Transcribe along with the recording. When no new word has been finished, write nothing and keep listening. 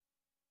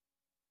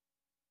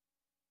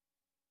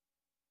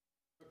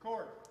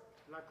court,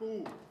 la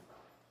cour.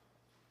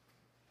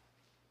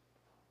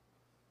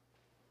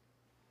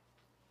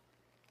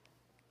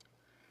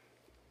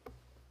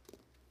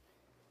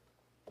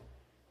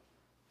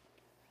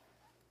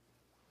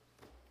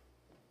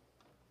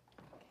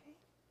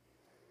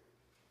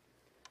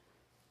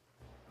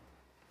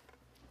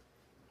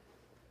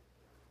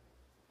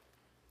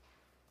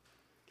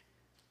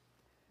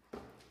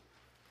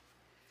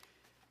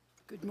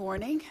 Good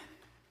morning.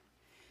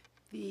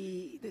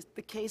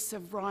 The case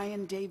of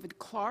Ryan David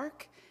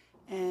Clark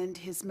and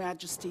His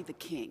Majesty the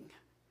King.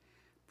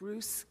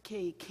 Bruce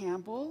K.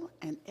 Campbell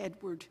and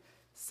Edward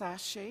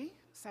Sasher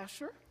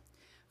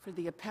for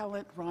the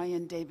appellant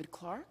Ryan David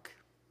Clark.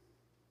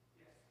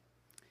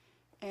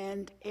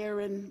 And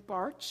Aaron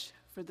Barch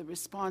for the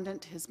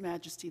respondent His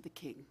Majesty the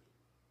King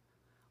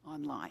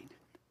online.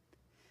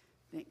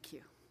 Thank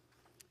you.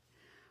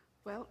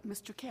 Well,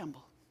 Mr.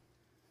 Campbell.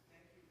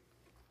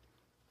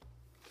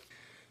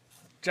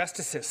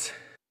 Justices,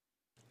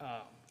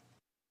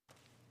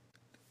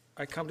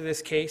 I come to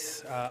this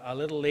case a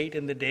little late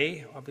in the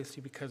day,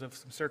 obviously because of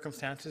some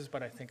circumstances,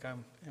 but I think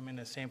I'm in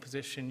the same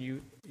position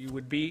you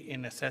would be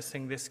in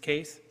assessing this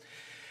case.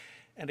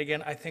 And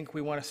again, I think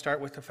we want to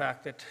start with the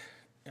fact that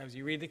as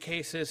you read the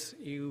cases,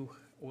 you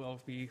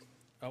will be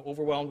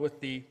overwhelmed with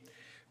the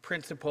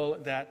principle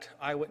that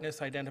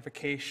eyewitness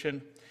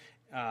identification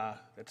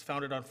that's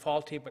founded on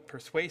faulty but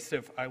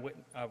persuasive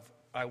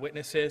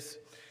eyewitnesses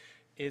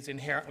is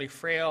inherently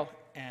frail,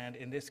 and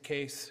in this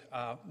case,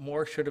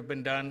 more should have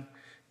been done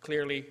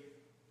clearly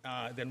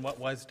than what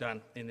was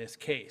done in this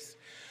case.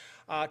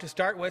 To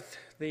start with,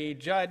 the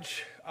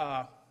judge,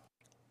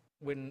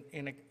 when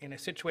in a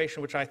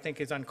situation which I think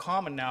is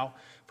uncommon now,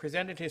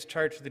 presented his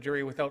charge to the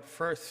jury without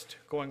first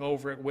going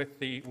over it with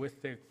the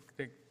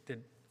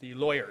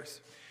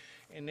lawyers.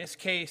 In this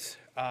case,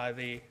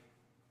 the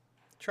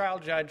trial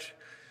judge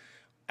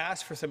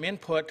asked for some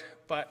input,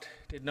 but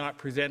did not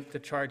present the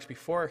charge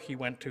before he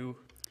went to...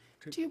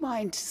 Do you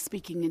mind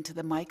speaking into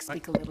the mic?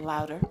 Speak a little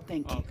louder.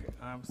 Thank you. Okay,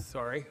 I'm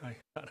sorry. I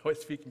thought I was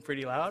speaking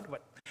pretty loud,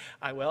 but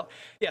I will.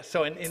 Yeah,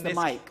 so in it's this...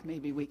 the mic.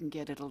 Maybe we can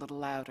get it a little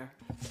louder.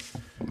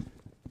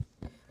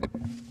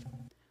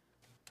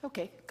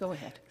 Okay, go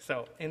ahead.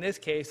 So in this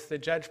case, the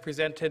judge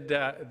presented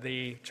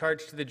the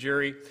charge to the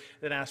jury,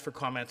 then asked for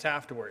comments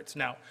afterwards.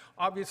 Now,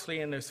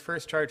 obviously, in this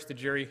first charge to the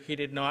jury, he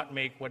did not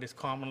make what is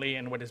commonly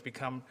and what has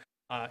become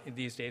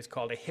these days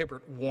called a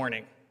Hibbert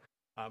warning,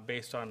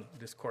 based on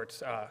this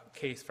court's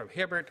case from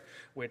Hibbert,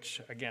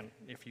 which, again,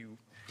 if you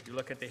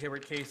look at the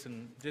Hibbert case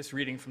and just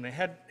reading from the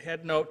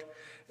head note,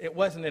 it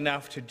wasn't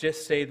enough to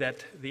just say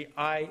that the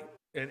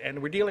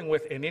and we're dealing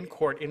with an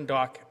in-court,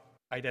 in-doc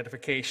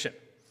identification.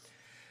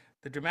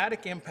 The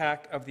dramatic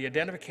impact of the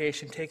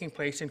identification taking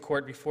place in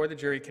court before the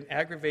jury can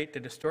aggravate the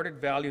distorted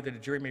value that a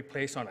jury may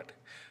place on it.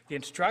 The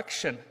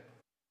instruction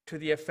to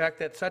the effect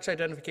that such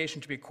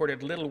identification to be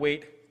accorded little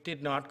weight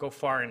did not go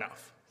far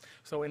enough.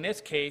 So in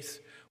this case,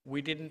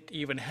 we didn't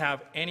even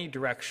have any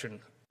direction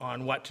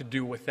on what to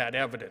do with that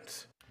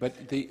evidence. But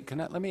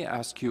let me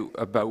ask you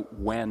about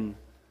when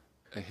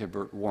a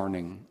Hibbert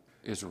warning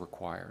is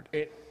required.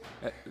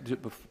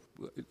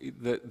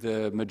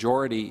 The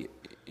majority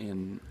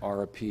in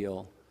our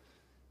appeal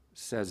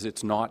says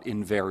it's not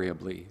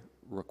invariably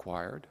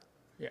required.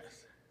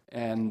 Yes.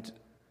 And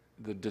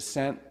the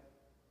dissent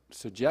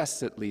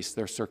suggests at least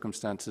there are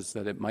circumstances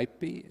that it might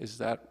be. Is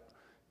that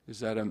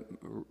a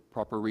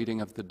proper reading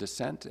of the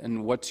dissent?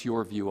 And what's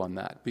your view on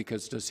that?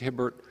 Because does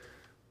Hibbert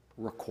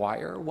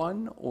require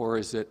one, or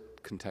is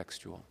it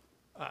contextual?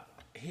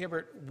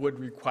 Hibbert would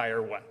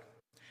require one.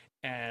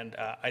 And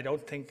I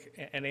don't think,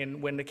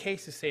 when the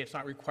cases say it's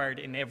not required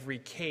in every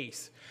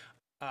case,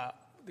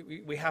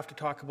 we have to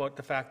talk about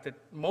the fact that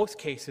most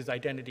cases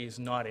identity is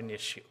not an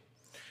issue.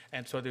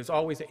 And so there's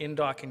always an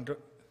in-doc.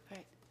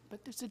 Right.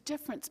 But there's a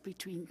difference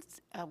between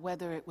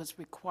whether it was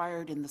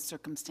required in the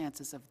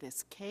circumstances of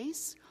this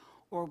case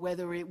or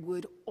whether it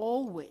would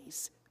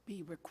always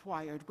be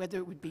required, whether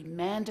it would be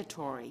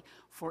mandatory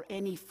for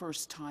any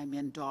first-time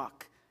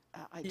in-doc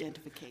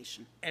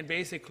identification. And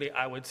basically,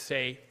 I would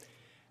say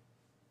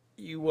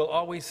you will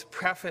always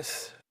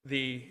preface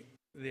the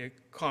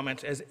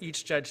comments, as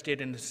each judge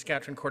did in the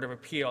Saskatchewan Court of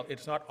Appeal.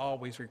 It's not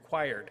always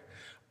required,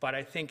 but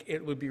I think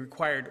it would be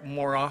required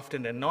more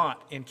often than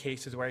not in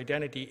cases where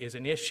identity is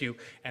an issue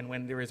and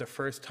when there is a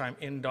first-time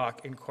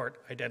in-doc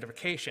in-court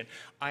identification.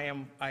 I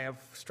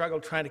have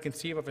struggled trying to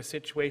conceive of a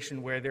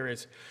situation where there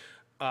is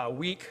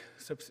weak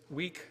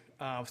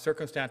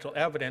circumstantial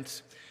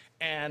evidence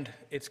and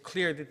it's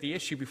clear that the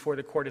issue before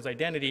the court is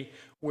identity,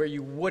 where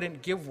you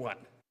wouldn't give one.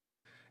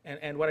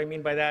 And what I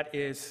mean by that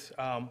is,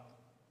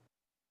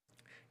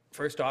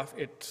 first off,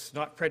 it's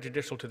not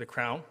prejudicial to the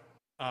Crown.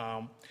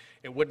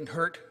 It wouldn't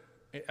hurt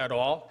at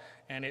all,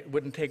 and it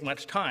wouldn't take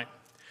much time.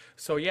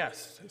 So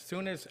yes,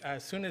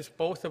 as soon as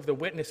both of the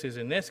witnesses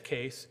in this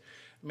case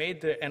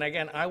made and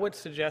again, I would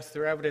suggest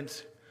their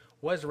evidence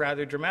was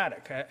rather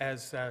dramatic.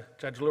 As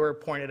Justice Luer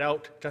pointed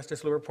out,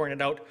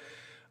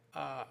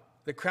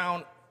 the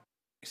Crown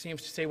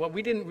seems to say, well,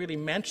 we didn't really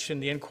mention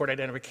the in-court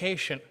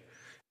identification.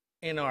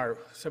 in our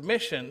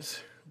submissions,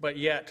 but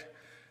yet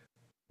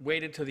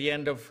waited till the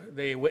end of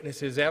the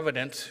witness's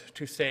evidence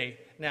to say,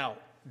 now,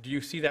 do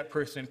you see that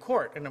person in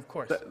court? And of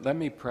course. Let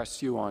me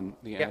press you on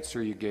the Yeah.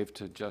 answer you gave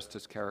to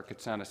Justice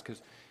Karakatsanis,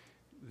 because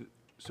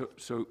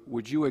so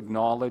would you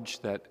acknowledge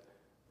that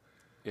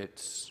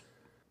it's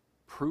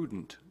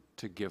prudent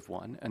to give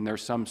one, and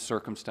there's some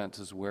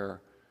circumstances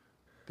where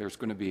there's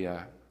going to be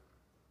a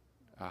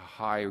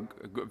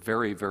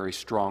very, very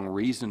strong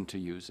reason to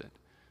use it,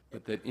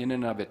 but that in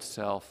and of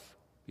itself,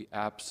 the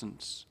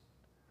absence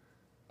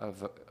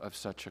of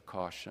such a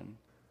caution,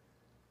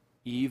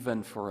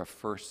 even for a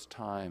first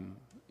time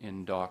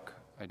in doc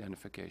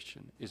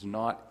identification, is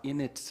not in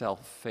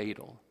itself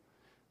fatal.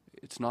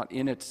 It's not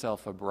in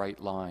itself a bright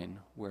line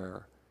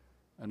where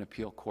an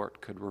appeal court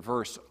could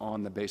reverse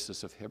on the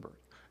basis of Hibbert.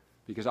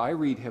 Because I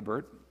read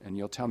Hibbert, and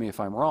you'll tell me if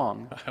I'm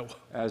wrong,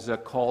 as a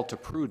call to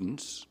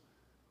prudence,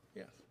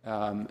 Yes.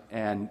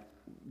 and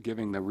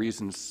giving the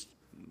reasons,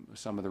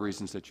 some of the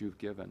reasons that you've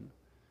given,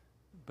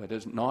 but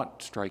is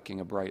not striking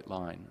a bright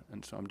line.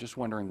 And so I'm just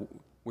wondering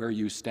where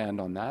you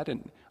stand on that.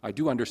 And I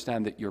do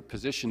understand that your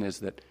position is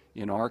that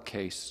in our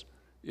case,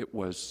 the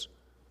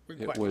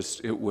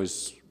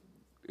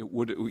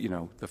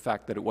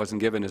fact that it wasn't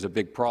given is a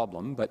big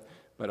problem, but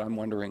I'm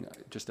wondering,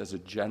 just as a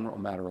general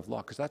matter of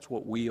law, because that's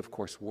what we, of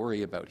course,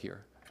 worry about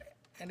here.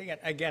 And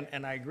again,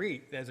 and I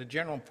agree, as a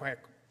general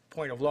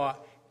point of law,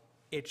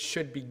 it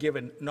should be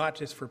given not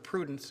just for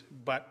prudence,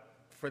 but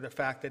for the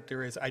fact that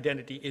there is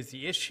identity is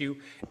the issue,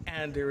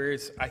 and there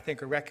is, I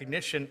think, a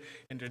recognition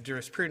in the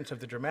jurisprudence of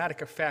the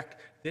dramatic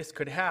effect this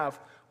could have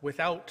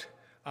without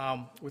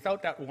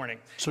that warning.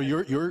 So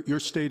you're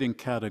stating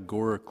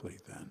categorically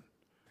then,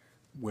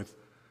 with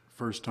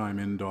first-time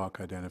in-doc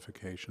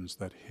identifications,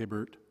 that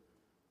Hibbert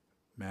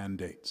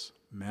mandates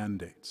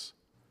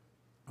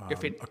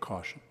a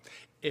caution.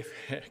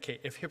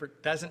 If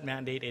Hibbert doesn't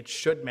mandate, it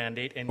should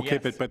mandate, and Okay,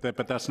 yes.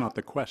 but that's not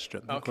the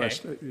question. Okay.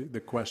 The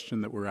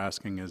question that we're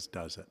asking is,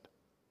 does it?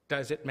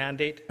 Does it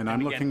mandate? And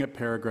I'm looking at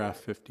paragraph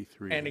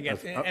 53. And again,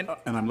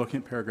 and I'm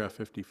looking at paragraph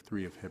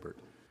 53 of Hibbert.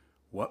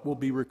 What will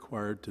be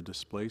required to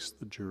displace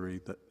the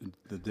jury,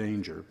 the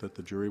danger that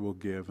the jury will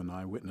give an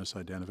eyewitness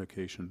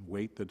identification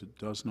weight that it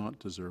does not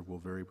deserve will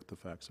vary with the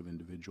facts of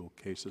individual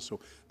cases.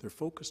 So they're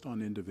focused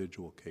on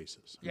individual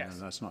cases. Yes.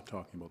 And that's not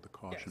talking about the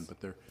caution,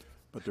 Yes.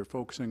 but they're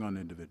focusing on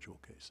individual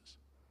cases.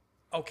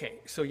 Okay,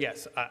 so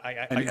yes,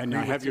 I And agree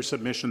I have with your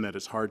submission that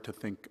it's hard to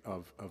think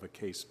of a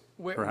case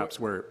perhaps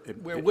where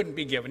it wouldn't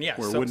be given, yes.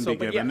 where it So- wouldn't so-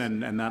 be but given,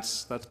 yes. and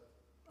that's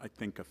I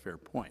think a fair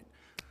point.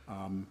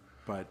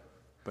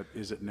 But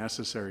is it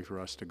necessary for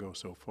us to go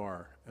so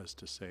far as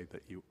to say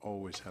that you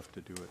always have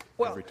to do it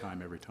Well, every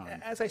time?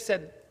 As I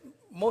said,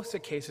 most of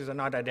the cases are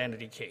not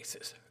identity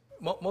cases.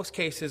 Most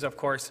cases, of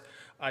course,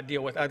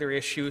 deal with other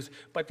issues,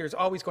 but there's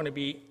always going to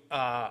be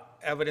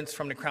evidence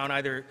from the Crown.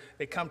 Either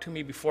they come to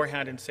me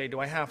beforehand and say, do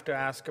I have to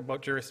ask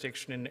about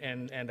jurisdiction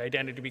and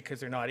identity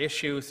because they're not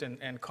issues,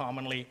 and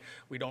commonly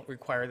we don't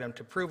require them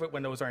to prove it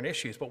when those aren't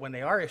issues. But when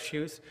they are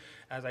issues,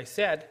 as I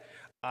said,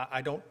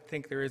 I don't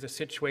think there is a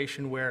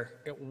situation where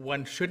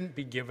one shouldn't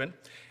be given,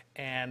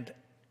 and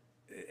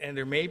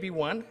there may be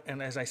one,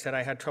 and as I said,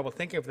 I had trouble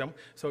thinking of them.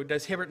 So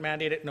does Hibbert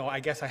mandate it? No, I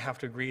guess I have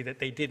to agree that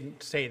they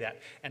didn't say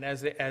that. And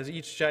as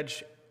each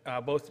judge,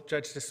 both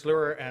Justice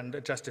Luer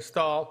and Justice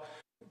Stahl,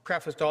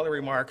 prefaced all the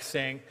remarks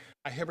saying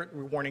a Hibbert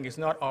warning is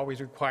not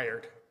always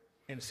required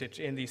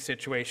in these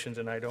situations,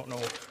 and I don't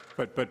know.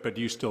 But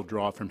you still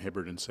draw from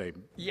Hibbert and say,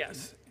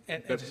 Yes.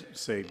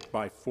 say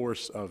by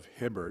force of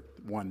Hibbert,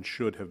 one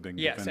should have been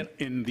Yes, given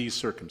in these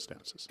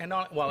circumstances. And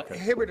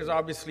Hibbert has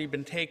obviously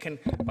been taken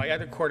by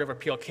other Court of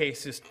Appeal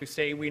cases to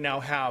say we now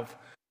have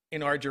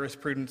in our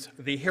jurisprudence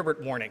the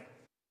Hibbert warning,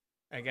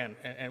 again,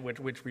 and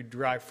which we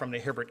derive from the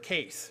Hibbert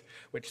case,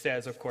 which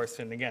says, of course,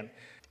 and again,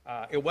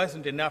 it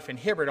wasn't enough in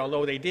Hibbert,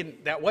 although they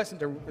didn't. That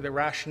wasn't the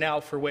rationale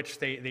for which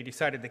they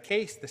decided the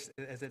case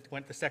as it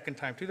went the second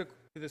time to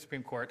the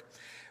Supreme Court.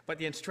 But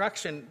the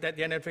instruction that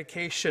the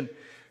identification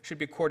should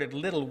be accorded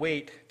little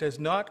weight does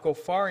not go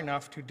far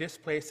enough to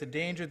displace the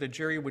danger the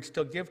jury would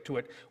still give to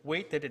it,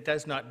 weight that it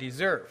does not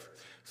deserve.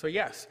 So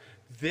yes,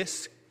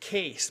 this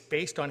case,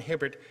 based on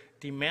Hibbert,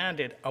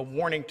 demanded a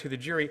warning to the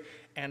jury.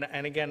 And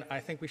again, I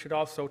think we should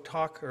also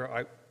talk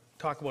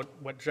about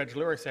what Judge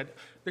Luer said.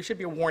 There should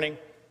be a warning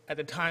at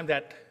the time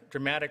that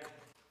dramatic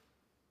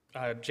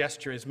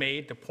gesture is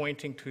made, the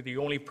pointing to the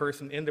only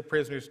person in the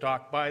prisoner's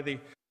dock by the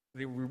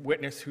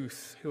witness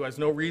who has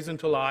no reason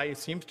to lie. It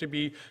seems to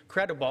be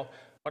credible,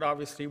 but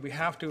obviously we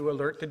have to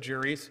alert the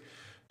juries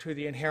to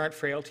the inherent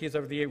frailties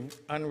of the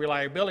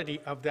unreliability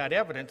of that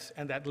evidence,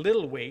 and that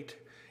little weight,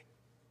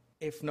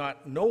 if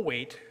not no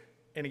weight,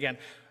 and again,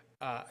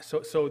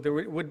 so there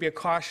would be a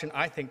caution,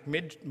 I think,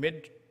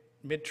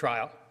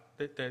 mid-trial.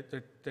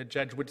 The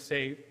judge would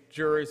say,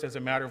 jurors, as a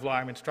matter of law,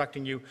 I'm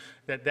instructing you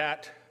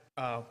that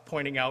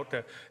pointing out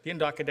the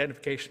in-dock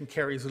identification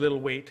carries little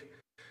weight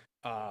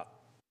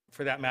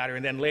for that matter,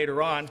 and then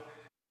later on,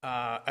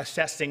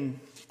 assessing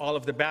all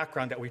of the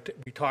background that we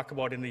talk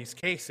about in these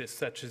cases,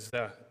 such as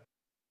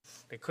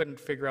They couldn't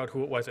figure out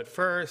who it was at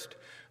first.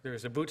 There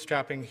was a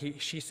bootstrapping.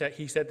 He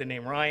said the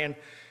name Ryan.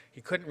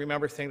 He couldn't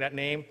remember saying that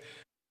name.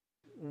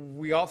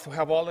 We also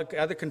have all the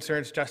other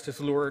concerns Justice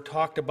Luer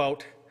talked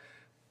about,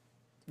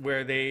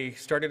 where they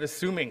started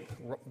assuming,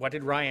 what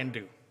did Ryan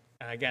do?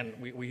 Again,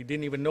 we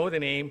didn't even know the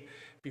name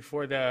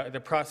before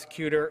the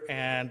prosecutor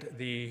and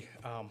the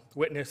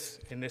witness,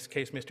 in this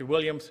case Mr.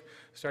 Williams,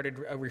 started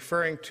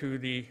referring to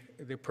the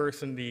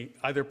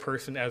other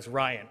person as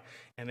Ryan.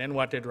 And then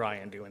what did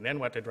Ryan do? And then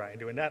what did Ryan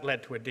do? And that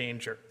led to a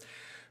danger.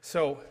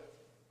 So,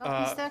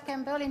 Mr.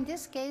 Campbell, in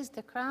this case,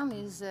 the Crown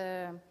is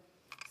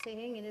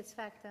saying in its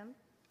factum,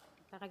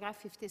 paragraph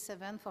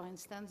 57, for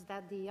instance,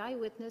 that the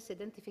eyewitness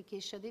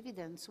identification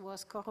evidence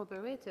was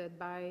corroborated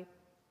by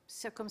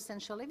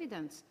circumstantial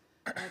evidence,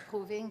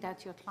 proving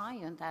that your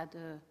client had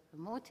a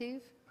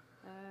motive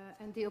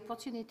and the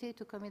opportunity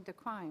to commit the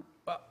crime.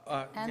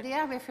 And they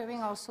are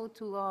referring also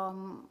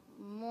to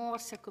more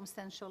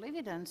circumstantial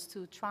evidence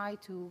to try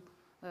to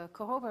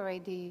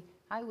corroborate the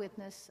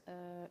eyewitness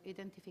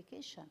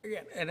identification.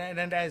 Yeah,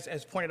 and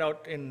as pointed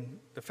out in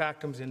the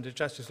factums in the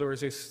Justice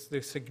Luer's,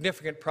 there's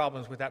significant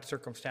problems with that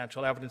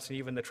circumstantial evidence, and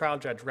even the trial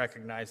judge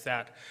recognized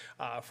that.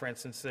 For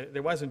instance,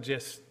 there wasn't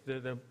just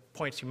the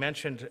points you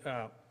mentioned,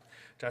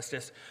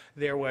 Justice.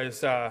 There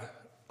was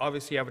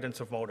obviously evidence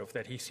of motive,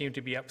 that he seemed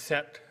to be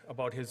upset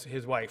about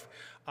his wife.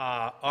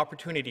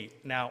 Opportunity.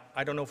 Now,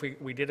 I don't know if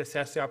we did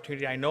assess the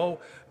opportunity. I know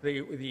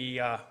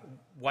the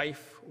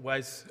wife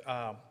was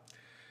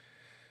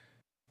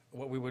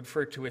what we would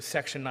refer to as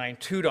Section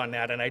 9-2'd on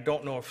that, and I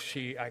don't know if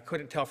I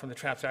couldn't tell from the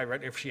transcript I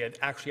read if she had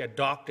actually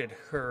adopted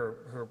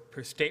her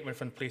statement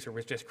from the police or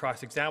was just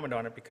cross-examined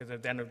on it, because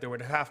then there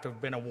would have to have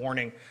been a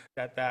warning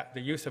that the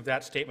use of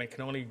that statement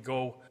can only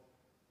go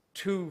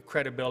to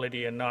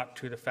credibility and not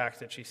to the facts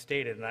that she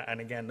stated.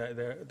 And again,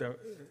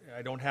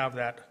 I don't have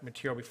that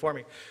material before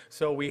me.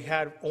 So we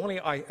had only,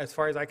 as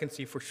far as I can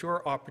see, for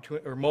sure,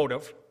 opportunity or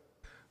motive,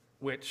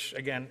 which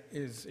again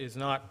is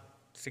not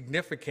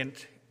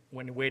significant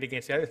when weighed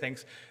against the other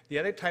things. The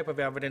other type of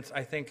evidence,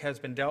 I think, has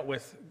been dealt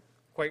with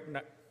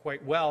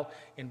quite well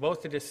in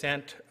both the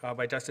dissent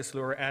by Justice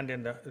Luer and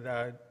in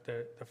the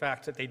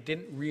fact that they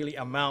didn't really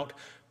amount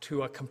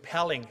to a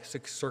compelling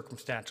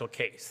circumstantial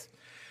case.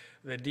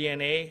 The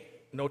DNA,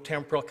 no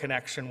temporal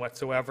connection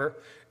whatsoever,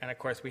 and of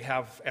course we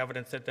have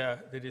evidence that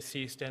the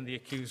deceased and the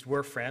accused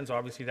were friends.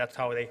 Obviously that's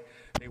how they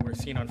were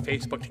seen on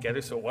Facebook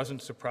together, so it wasn't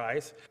a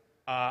surprise.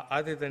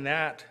 Other than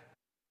that,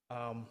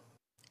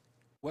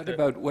 What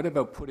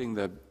about putting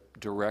the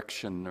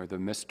direction or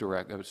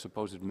the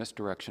supposed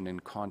misdirection in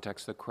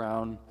context? The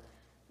Crown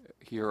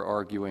here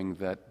arguing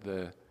that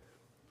the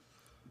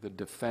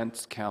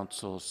defense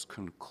counsel's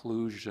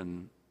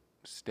conclusion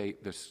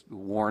this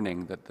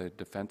warning that the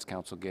defense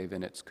counsel gave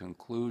in its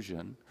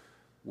conclusion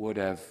would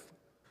have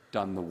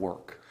done the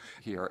work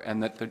here,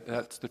 and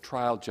that's the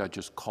trial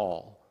judge's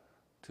call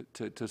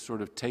to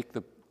sort of take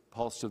the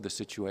pulse of the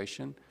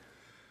situation,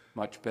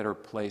 much better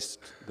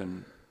placed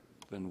than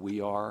we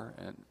are,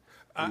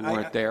 and we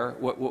weren't there.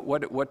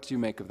 What do you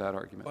make of that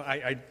argument? Well,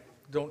 I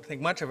don't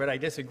think much of it. I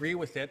disagree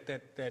with it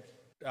that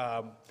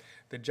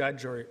the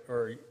judge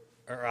or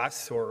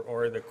us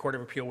or the Court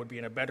of Appeal would be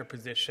in a better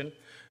position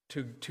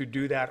to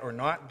do that or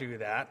not do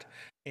that.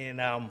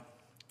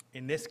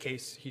 In this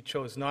case, he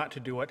chose not to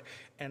do it,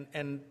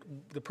 and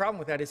the problem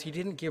with that is he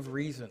didn't give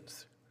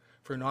reasons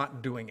for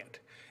not doing it.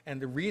 And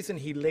the reason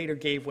he later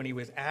gave when he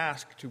was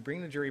asked to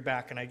bring the jury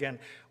back, and again,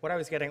 what I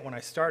was getting at when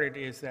I started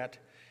is that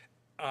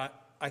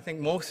I think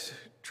most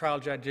trial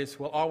judges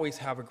will always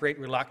have a great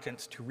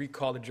reluctance to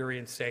recall the jury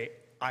and say,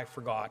 I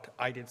forgot,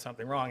 I did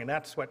something wrong. And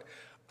that's what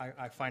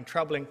I find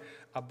troubling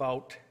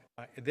about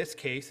this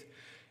case.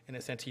 In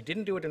a sense, he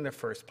didn't do it in the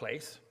first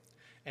place.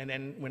 And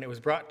then when it was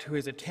brought to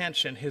his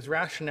attention, his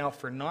rationale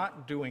for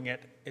not doing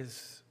it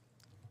is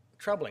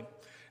troubling,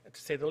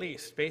 to say the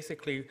least.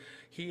 Basically,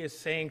 he is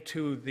saying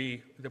to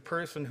the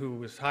person who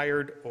was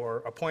hired or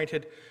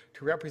appointed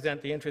to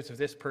represent the interests of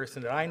this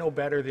person that I know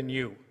better than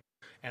you.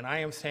 And I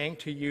am saying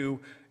to you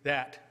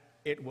that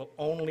it will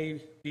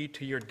only be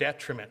to your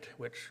detriment,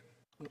 which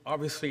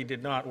obviously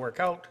did not work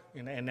out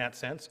in that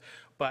sense.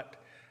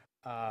 But,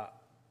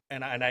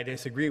 and I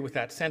disagree with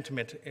that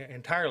sentiment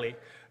entirely,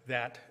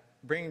 that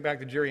bringing back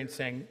the jury and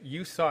saying,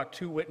 you saw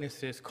two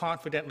witnesses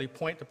confidently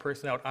point the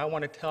person out. I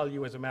want to tell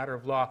you as a matter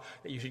of law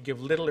that you should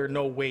give little or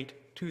no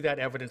weight to that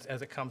evidence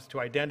as it comes to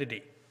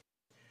identity.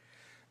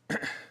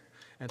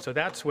 And so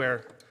that's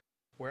where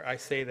I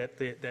say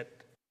that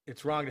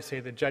it's wrong to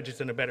say the judge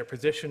is in a better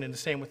position, and the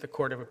same with the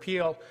Court of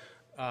Appeal.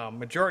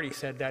 Majority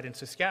said that in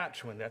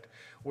Saskatchewan, that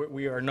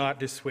we are not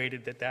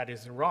dissuaded that that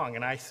is wrong.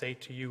 And I say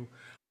to you,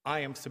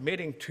 I am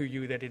submitting to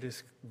you that it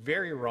is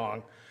very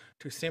wrong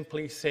to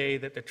simply say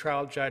that the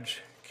trial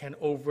judge can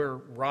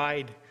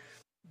override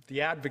the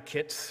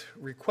advocate's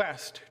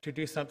request to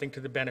do something to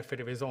the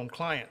benefit of his own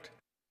client,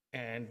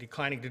 and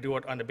declining to do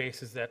it on the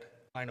basis that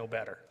I know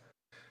better.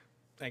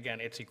 Again,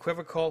 it's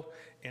equivocal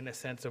in the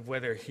sense of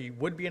whether he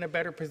would be in a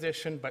better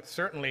position, but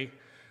certainly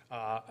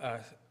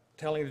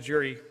telling the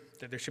jury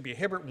that there should be a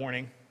Hibbert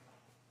warning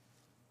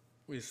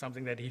was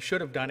something that he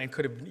should have done and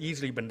could have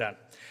easily been done.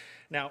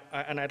 Now,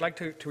 and I'd like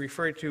to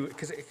refer to,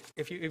 because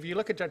if you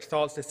look at Judge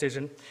Stahl's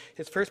decision,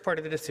 his first part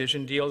of the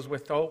decision deals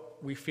with,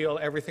 we feel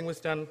everything was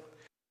done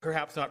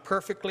perhaps not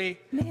perfectly.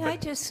 May I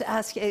just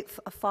ask a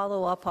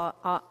follow-up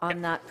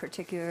on that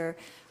particular?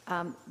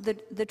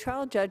 The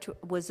trial judge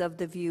was of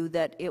the view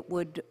that it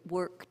would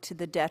work to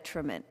the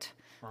detriment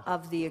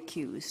of the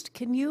accused.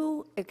 Can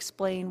you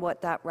explain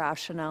what that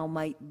rationale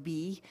might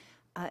be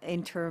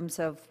in terms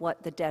of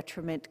what the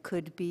detriment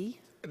could be?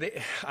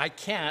 I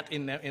can't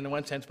in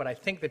one sense, but I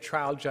think the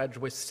trial judge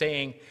was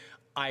saying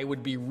I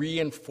would be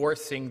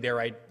reinforcing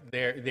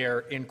their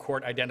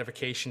in-court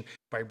identification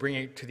by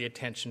bringing it to the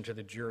attention to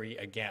the jury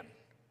again.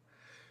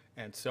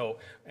 And so,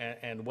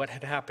 and what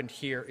had happened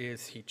here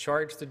is he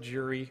charged the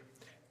jury,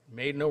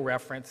 made no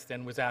reference,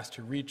 then was asked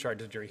to recharge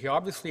the jury. He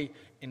obviously,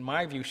 in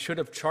my view, should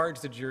have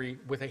charged the jury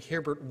with a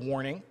Hibbert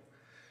warning,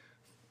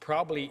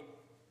 probably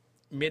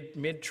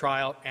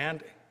mid-trial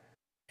and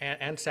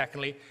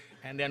secondly,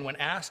 and then when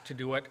asked to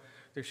do it,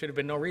 there should have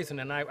been no reason.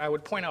 And I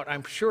would point out,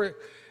 I'm sure,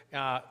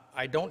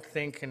 I don't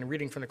think, in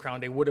reading from the Crown,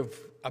 they would have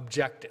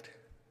objected.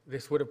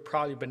 This would have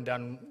probably been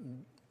done,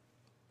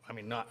 I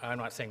mean, I'm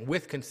not saying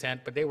with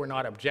consent, but they were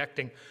not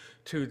objecting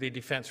to the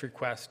defense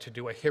request to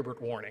do a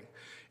Hibbert warning.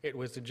 It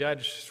was the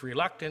judge's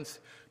reluctance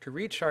to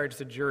recharge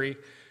the jury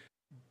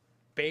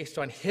based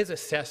on his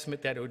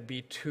assessment that it would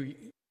be to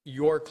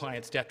your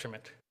client's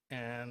detriment.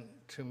 And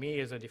to me,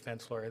 as a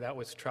defense lawyer, that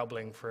was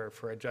troubling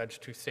for a judge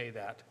to say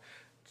that,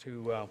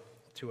 to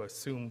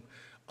assume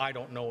I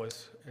don't know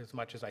as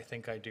much as I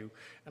think I do.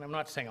 And I'm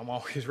not saying I'm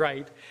always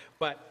right,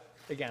 but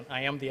again,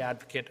 I am the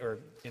advocate, or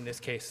in this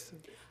case,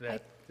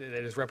 that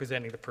is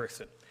representing the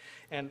person.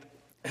 And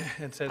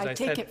so as I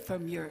take said, it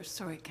from your,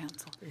 sorry,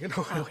 counsel.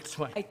 No, it's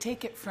fine. I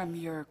take it from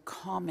your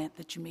comment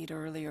that you made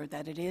earlier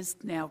that it is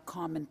now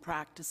common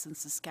practice in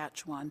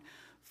Saskatchewan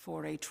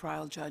for a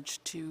trial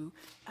judge to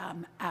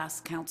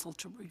ask counsel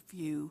to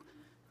review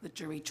the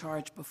jury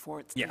charge before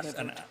it's delivered. Yes,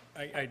 and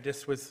I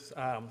just was,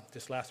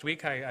 just last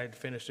week, I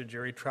finished a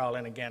jury trial,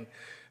 and again,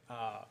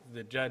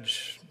 the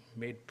judge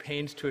made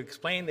pains to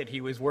explain that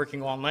he was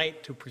working all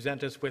night to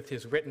present us with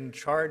his written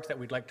charge that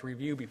we'd like to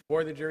review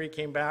before the jury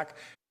came back,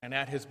 and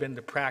that has been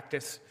the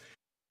practice,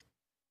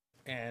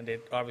 and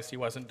it obviously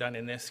wasn't done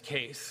in this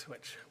case,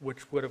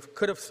 which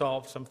could have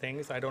solved some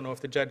things. I don't know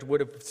if the judge would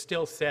have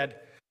still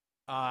said,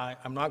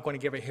 I'm not going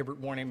to give a Hibbert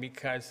warning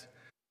because,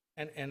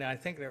 and I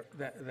think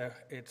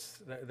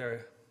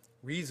the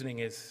reasoning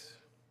is,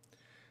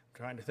 I'm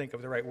trying to think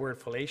of the right word,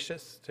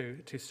 fallacious,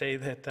 to say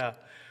that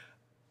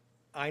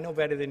I know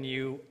better than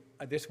you.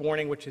 This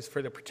warning, which is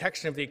for the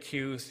protection of the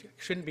accused,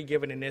 shouldn't be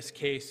given in this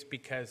case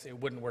because it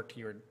wouldn't work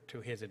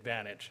to his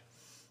advantage.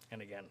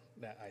 And again,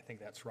 I think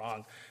that's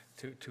wrong.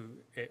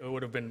 It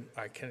would have been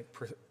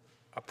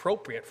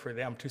appropriate for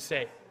them to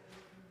say,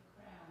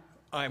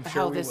 I'm sure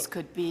how we this will.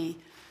 could be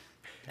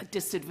a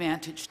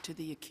disadvantage to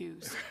the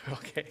accused.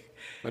 Okay.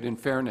 But in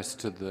fairness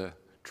to the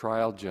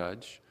trial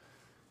judge,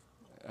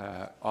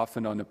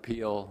 often on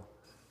appeal,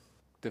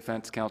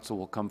 defense counsel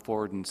will come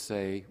forward and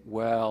say,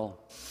 well,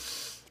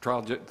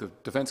 the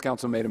defense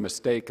counsel made a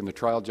mistake and the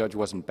trial judge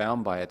wasn't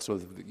bound by it, so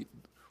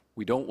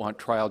we don't want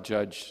trial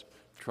judges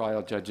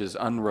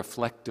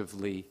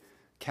unreflectively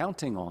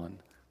counting on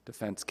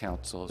defense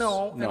counsels.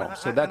 No.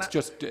 So that's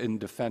just in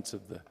defense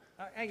of the...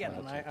 Again,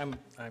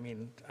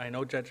 I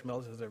know Judge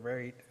Mills is a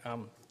very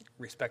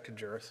respected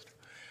jurist,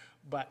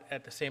 but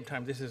at the same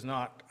time, this is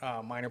not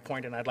a minor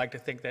point, and I'd like to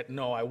think that,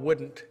 no, I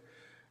wouldn't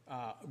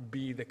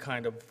be the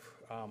kind of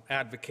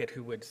advocate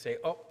who would say,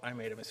 oh, I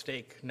made a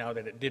mistake now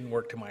that it didn't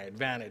work to my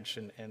advantage,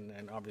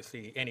 and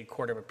obviously any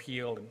court of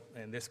appeal,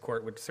 and this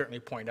court would certainly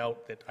point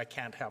out that I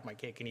can't have my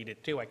cake and eat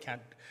it too. I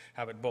can't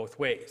have it both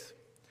ways.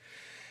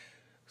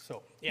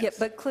 So, yes. Yeah,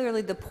 but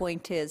clearly the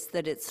point is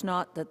that it's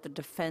not that the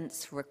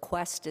defense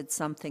requested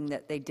something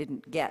that they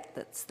didn't get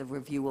that's the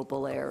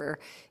reviewable error.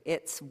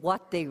 It's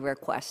what they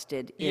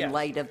requested in Yes.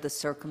 light of the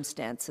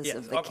circumstances Yes,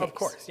 of the case. of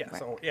course, yes. Right.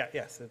 So,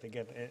 yes,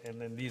 again, and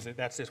then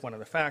that's just one of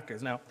the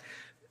factors. Now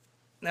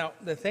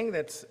the thing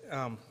that's,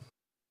 there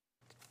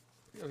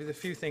was a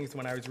few things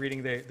when I was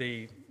reading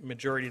the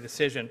majority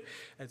decision.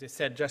 As I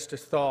said,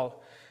 Justice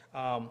Stahl,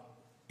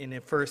 in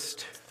the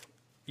first,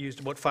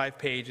 used about 5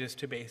 pages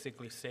to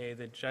basically say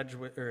the judge,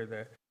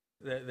 or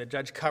the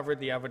judge covered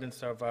the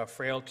evidence of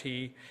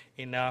frailty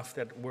enough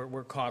that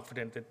we're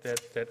confident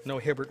that no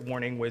Hibbert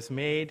warning was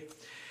made.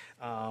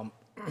 And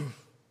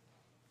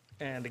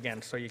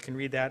again, so you can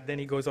read that. Then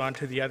he goes on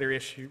to the other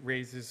issue,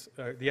 raises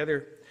the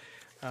other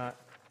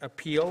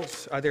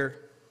appeals, the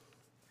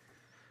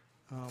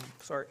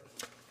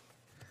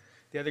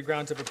other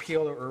grounds of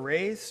appeal that were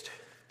raised.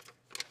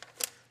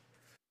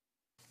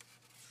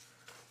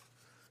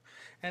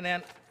 And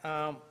then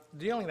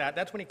dealing with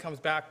that's when he comes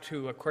back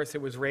to, of course,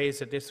 it was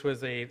raised that this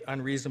was an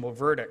unreasonable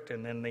verdict,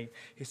 and then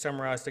he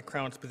summarized the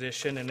Crown's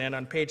position. And then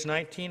on page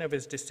 19 of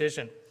his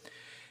decision,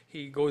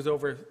 he goes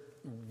over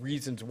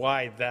reasons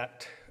why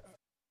that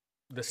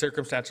the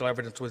circumstantial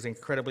evidence was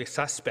incredibly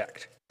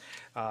suspect.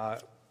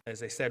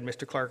 As I said,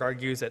 Mr. Clark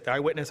argues that the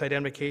eyewitness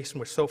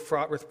identification was so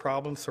fraught with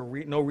problems, so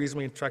no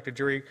reasonably instructed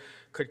jury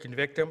could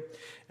convict him.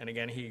 And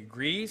again, he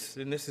agrees,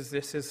 and this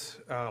is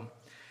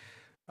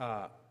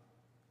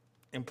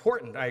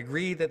important. I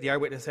agree that the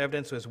eyewitness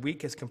evidence was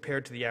weak as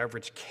compared to the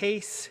average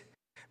case.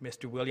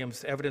 Mr.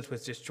 Williams' evidence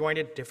was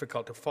disjointed,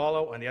 difficult to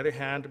follow. On the other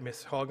hand,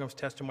 Ms. Holmgren's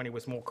testimony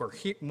was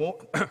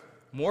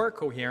more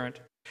coherent.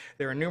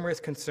 There are numerous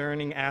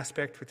concerning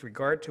aspects with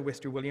regard to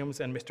Mr. Williams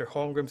and Mr.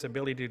 Holmgren's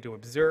ability to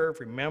observe,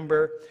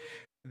 remember.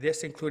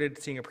 This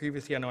included seeing a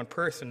previously unknown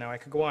person. Now, I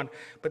could go on,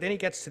 but then he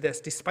gets to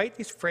this. Despite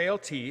these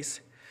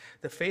frailties,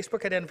 the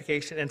Facebook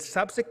identification and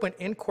subsequent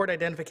in-court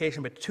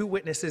identification by two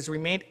witnesses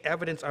remained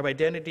evidence of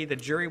identity the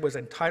jury was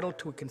entitled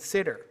to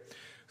consider.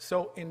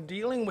 So in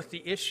dealing with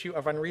the issue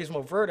of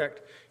unreasonable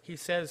verdict, he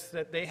says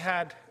that they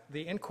had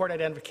the in-court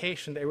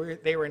identification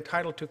they were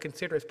entitled to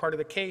consider as part of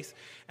the case,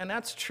 and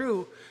that's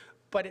true,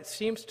 but it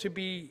seems to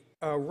be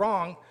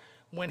wrong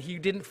when he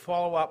didn't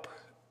follow up,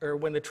 or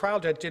when the trial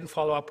judge didn't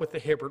follow up with the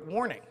Hibbert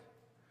warning.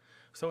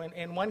 So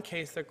in one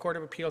case, the Court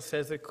of Appeal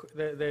says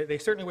that they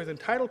certainly was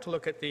entitled to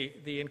look at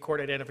the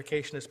in-court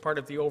identification as part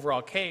of the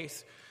overall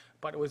case,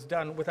 but it was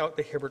done without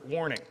the Hibbert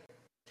warning.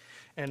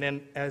 And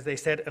then, as they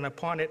said, and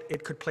upon it,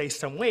 it could place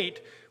some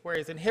weight,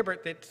 whereas in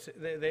Hibbert,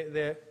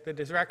 the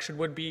direction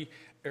would be,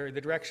 or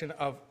the direction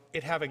of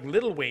it having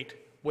little weight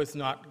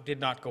did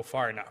not go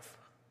far enough.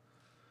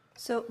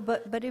 So,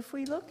 but if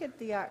we look at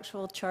the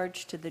actual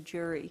charge to the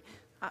jury,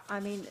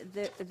 I mean,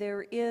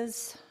 there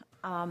is,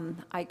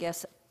 I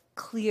guess,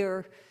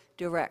 clear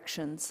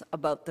directions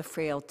about the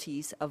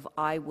frailties of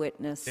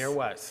eyewitness. There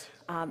was.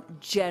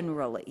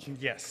 Generally.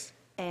 Yes.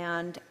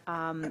 And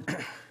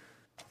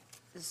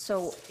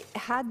so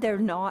had there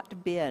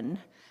not been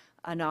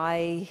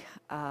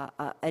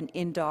an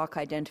in-doc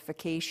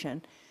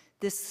identification,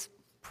 this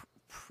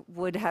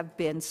would have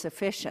been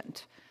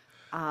sufficient.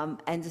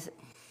 And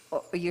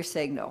you're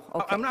saying no?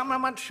 Okay. I'm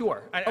not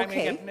sure. I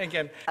Okay. mean,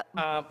 again,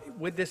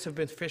 would this have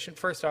been sufficient?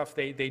 First off,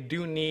 they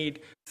do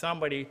need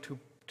somebody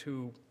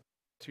to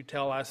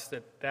tell us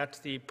that that's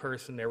the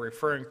person they're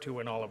referring to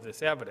in all of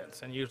this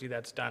evidence, and usually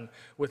that's done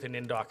with an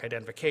in-doc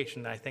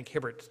identification. And I think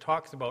Hibbert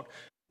talks about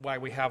why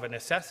we have a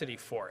necessity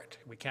for it.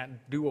 We can't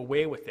do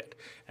away with it,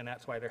 and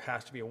that's why there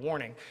has to be a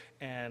warning.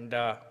 And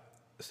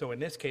so in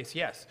this case,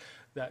 yes,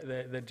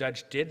 the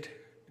judge did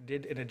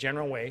in a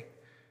general way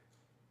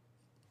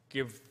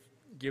give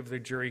the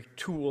jury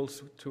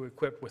tools to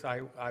equip with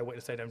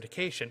eyewitness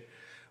identification,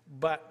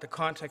 but the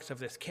context of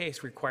this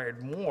case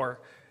required more,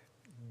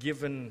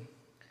 given.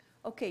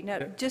 Okay, now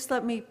just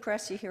let me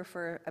press you here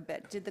for a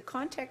bit. Did the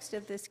context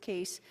of this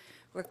case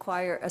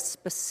require a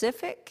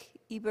specific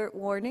Hibbert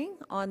warning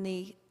on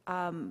the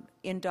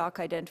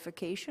in-doc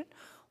identification,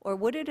 or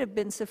would it have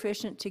been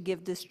sufficient to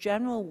give this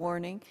general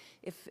warning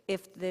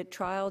if the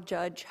trial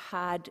judge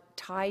had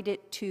tied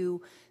it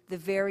to the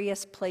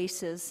various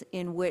places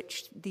in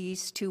which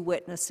these two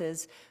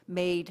witnesses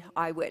made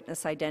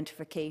eyewitness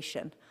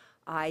identification,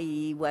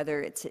 i.e.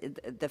 whether it's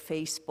the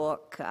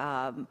Facebook,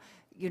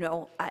 you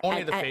know,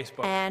 Only the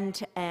Facebook.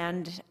 And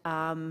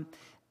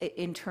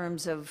in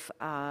terms of,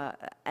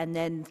 and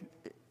then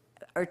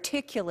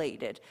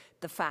articulated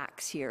the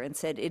facts here and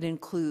said it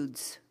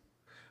includes.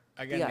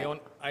 Again,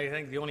 I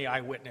think the only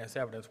eyewitness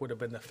evidence would have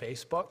been the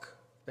Facebook,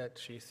 that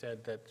she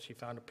said that she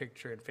found a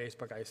picture in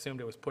Facebook. I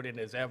assumed it was put in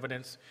as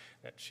evidence,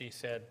 that she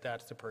said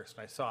that's the person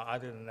I saw.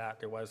 Other than that,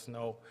 there was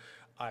no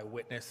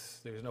eyewitness.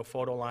 There was no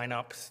photo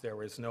lineups. There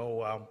was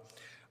no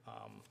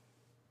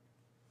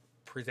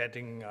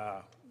presenting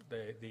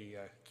the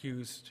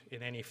accused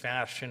in any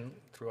fashion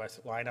through a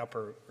lineup,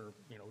 or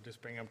you know,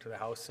 just bring them to the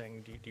house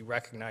saying, do you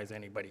recognize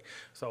anybody?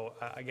 So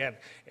again,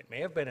 it may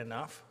have been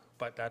enough,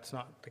 but that's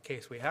not the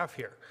case we have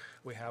here.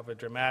 We have a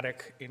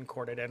dramatic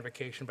in-court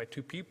identification by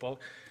two people,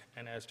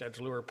 and as Judge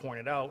Luer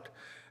pointed out,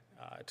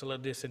 it's a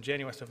little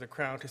disingenuous of the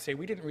Crown to say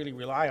we didn't really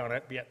rely on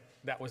it, yet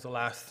that was the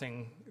last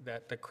thing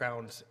that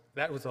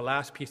that was the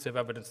last piece of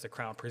evidence the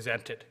Crown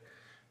presented.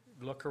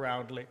 You look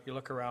around,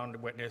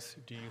 witness,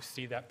 do you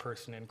see that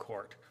person in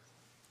court?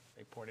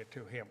 They pointed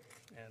to him,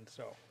 and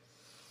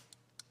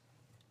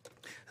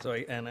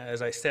and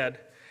as I said,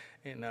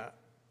 in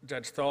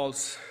Judge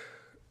Thal's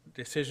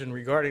decision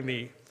regarding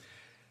the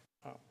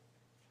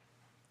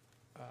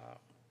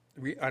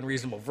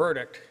unreasonable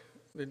verdict,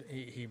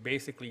 he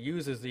basically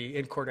uses the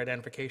in-court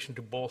identification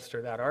to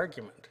bolster that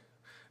argument.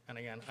 And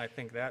again, I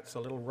think that's a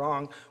little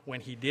wrong when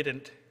he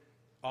didn't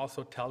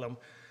also tell him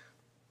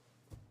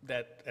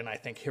that, and I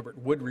think Hibbert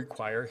would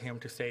require him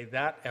to say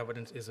that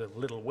evidence is of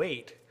little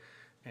weight,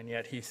 and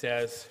yet he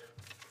says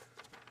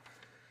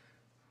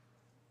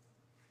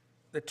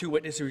the two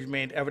witnesses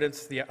remained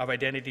evidence of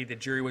identity the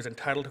jury was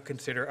entitled to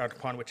consider,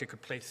 upon which it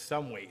could place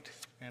some weight.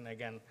 And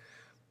again,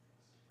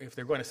 if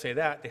they're going to say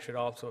that, they should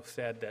also have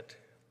said that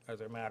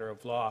as a matter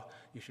of law,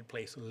 you should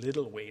place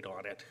little weight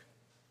on it,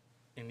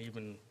 and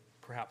even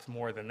perhaps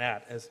more than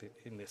that, as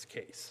in this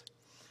case.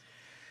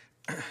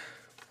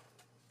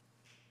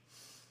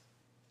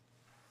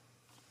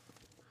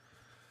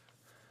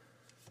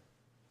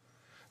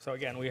 So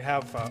again, we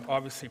have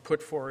obviously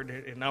put forward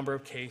a number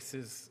of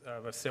cases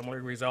of a similar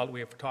result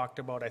we have talked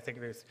about. I think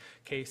there's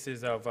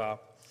cases of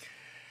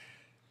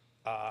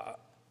my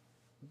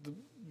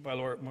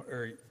Lord,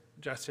 or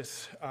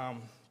Justice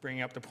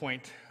bringing up the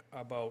point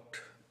about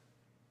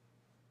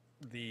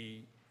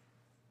the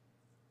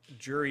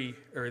jury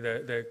or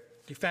the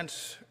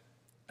defense.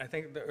 I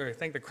think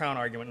the Crown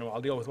argument. No,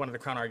 I'll deal with one of the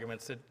Crown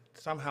arguments that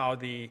somehow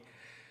the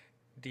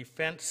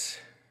defense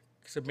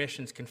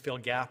submissions can fill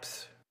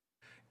gaps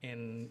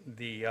in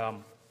the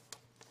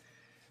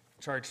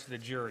charge to the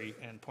jury,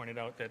 and pointed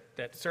out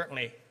that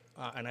certainly,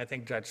 and I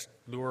think Judge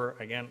Luer,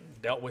 again,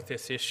 dealt with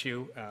this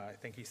issue. I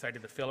think he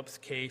cited the Phillips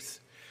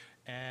case,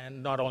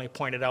 and not only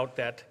pointed out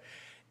that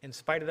in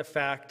spite of the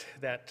fact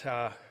that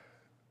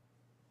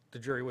the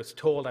jury was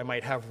told I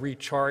might have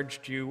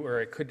recharged you,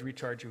 or I could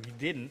recharge you, he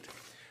didn't.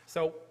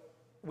 So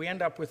we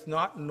end up with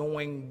not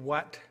knowing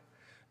what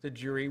the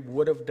jury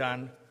would have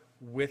done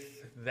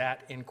with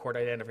that in-court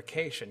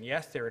identification.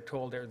 Yes, they were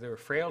told there were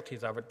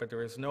frailties of it, but there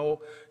was no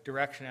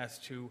direction as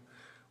to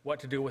what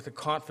to do with the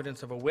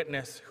confidence of a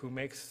witness who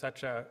makes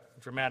such a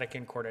dramatic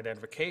in-court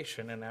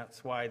identification, and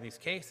that's why these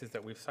cases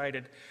that we've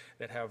cited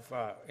that have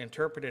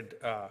interpreted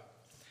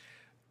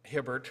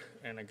Hibbert,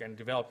 and again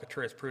developed the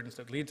jurisprudence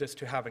that leads us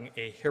to having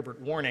a Hibbert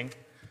warning,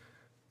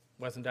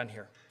 wasn't done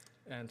here.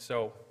 And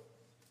so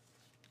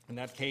in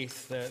that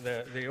case,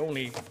 the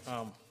only,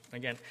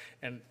 again,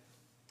 and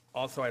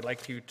also I'd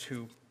like you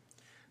to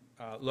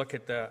look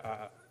at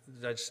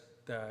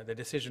the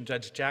decision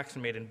Judge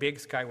Jackson made in Big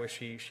Sky, where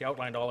she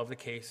outlined all of the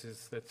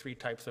cases, the 3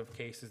 types of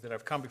cases that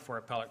have come before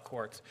appellate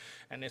courts,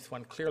 and this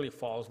one clearly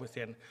falls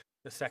within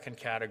the second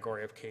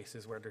category of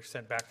cases where they're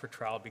sent back for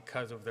trial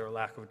because of their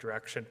lack of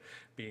direction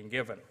being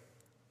given.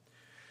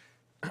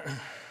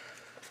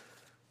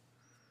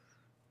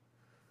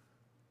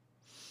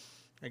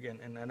 Again,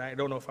 and I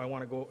don't know if I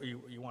want to go,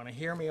 you want to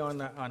hear me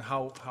on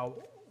how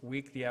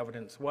weak the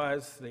evidence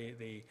was,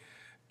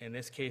 in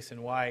this case,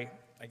 and why,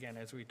 again,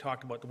 as we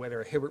talked about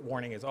whether a Hibbert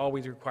warning is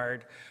always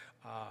required,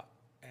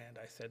 and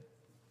I said,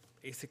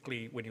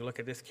 basically, when you look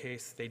at this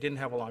case, they didn't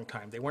have a long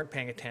time. They weren't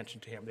paying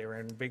attention to him. They were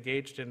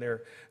engaged in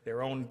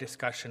their own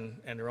discussion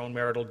and their own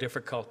marital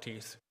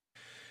difficulties.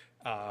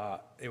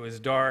 It was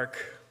dark.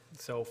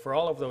 So for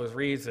all of those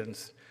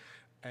reasons,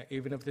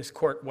 even if this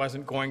court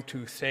wasn't going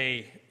to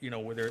say,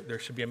 whether there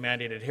should be a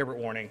mandated Hibbert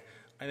warning,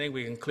 I think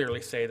we can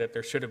clearly say that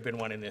there should have been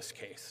one in this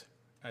case,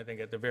 I think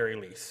at the very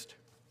least.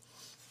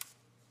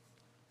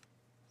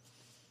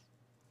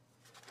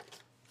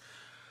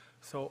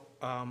 So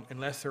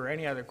unless there are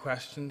any other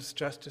questions,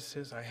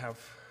 Justices, I have...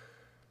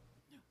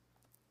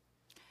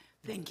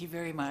 Thank you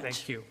very much.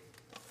 Thank you.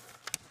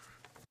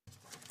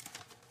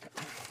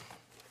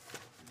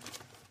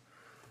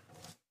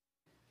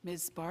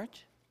 Ms.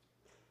 Barge?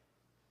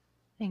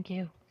 Thank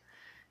you.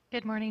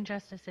 Good morning,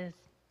 Justices.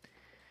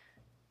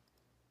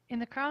 In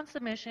the Crown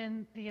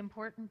submission, the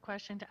important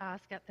question to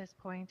ask at this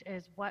point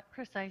is what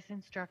precise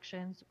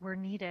instructions were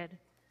needed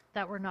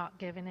that were not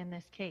given in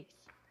this case?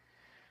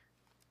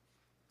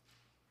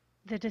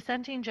 The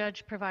dissenting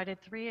judge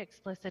provided 3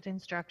 explicit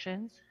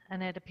instructions,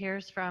 and it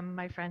appears from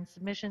my friend's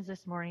submissions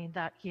this morning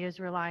that he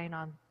is relying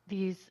on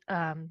these,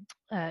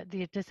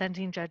 the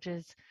dissenting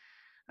judge's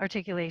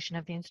articulation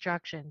of the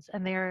instructions,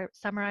 and they are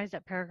summarized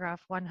at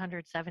paragraph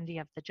 170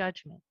 of the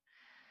judgment.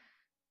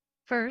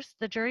 First,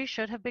 the jury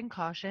should have been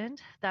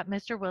cautioned that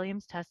Mr.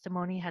 Williams'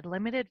 testimony had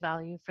limited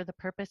value for the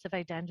purpose of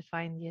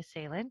identifying the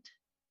assailant.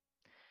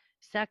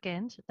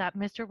 Second, that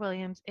Mr.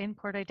 Williams'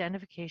 in-court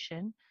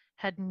identification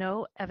had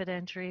no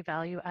evidentiary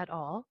value at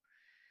all.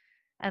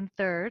 And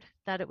third,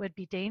 that it would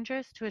be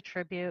dangerous to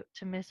attribute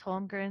to Ms.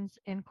 Holmgren's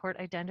in-court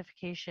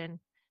identification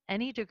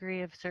any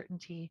degree of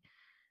certainty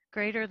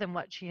greater than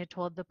what she had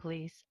told the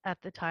police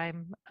at the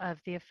time of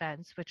the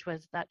offense, which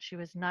was that she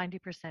was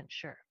 90%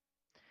 sure.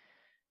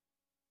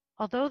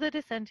 Although the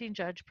dissenting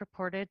judge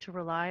purported to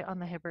rely on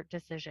the Hibbert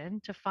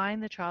decision to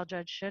find the trial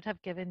judge should have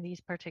given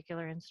these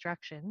particular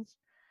instructions,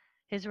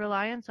 his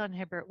reliance on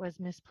Hibbert was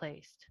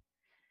misplaced.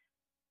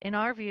 In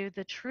our view,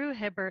 the true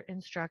Hibbert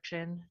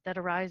instruction that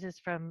arises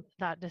from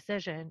that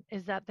decision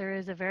is that there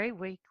is a very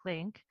weak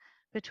link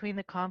between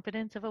the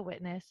confidence of a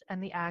witness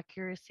and the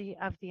accuracy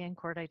of the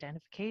in-court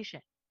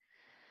identification.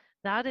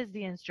 That is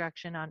the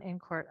instruction on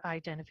in-court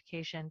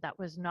identification that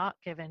was not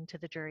given to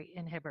the jury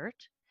in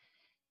Hibbert.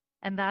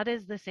 And that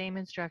is the same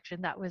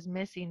instruction that was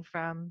missing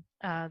from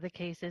the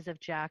cases of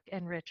Jack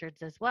and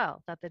Richards as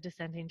well, that the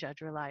dissenting judge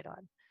relied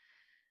on.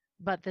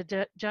 But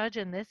the judge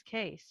in this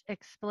case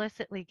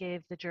explicitly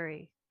gave the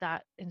jury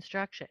that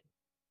instruction,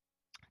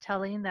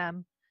 telling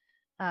them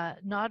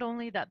not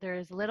only that there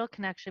is little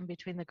connection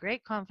between the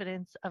great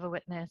confidence of a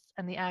witness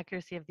and the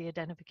accuracy of the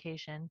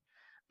identification,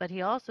 but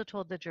he also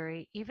told the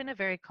jury even a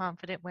very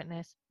confident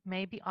witness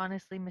may be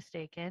honestly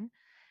mistaken,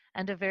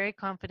 and a very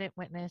confident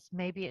witness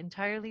may be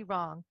entirely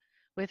wrong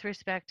with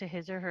respect to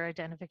his or her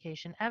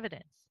identification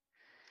evidence.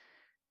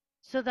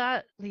 So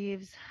that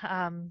leaves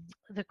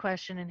the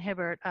question in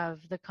Hibbert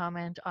of the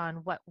comment on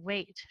what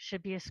weight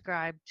should be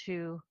ascribed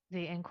to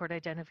the in-court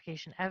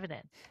identification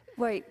evidence.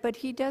 Right, but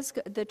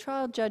the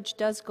trial judge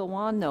does go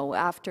on, though,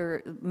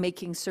 after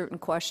making certain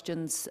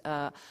questions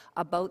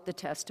about the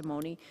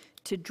testimony,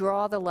 to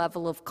draw the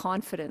level of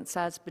confidence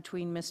as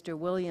between Mr.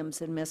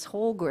 Williams and Ms.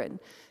 Holmgren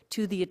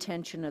to the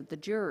attention of the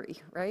jury,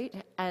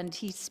 right? And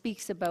he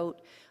speaks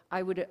about,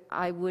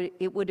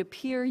 it would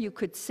appear you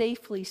could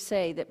safely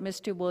say that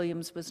Mr.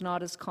 Williams was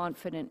not as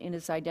confident in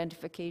his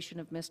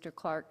identification of Mr.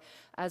 Clark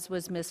as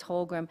was Ms.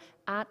 Holmgren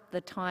at the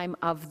time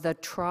of the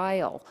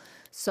trial.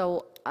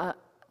 So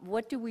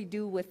what do we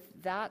do with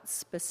that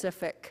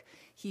specific?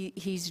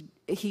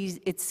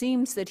 It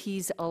seems that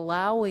he's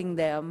allowing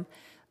them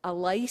a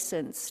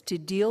license to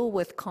deal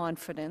with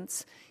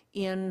confidence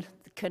in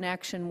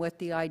connection with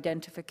the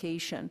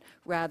identification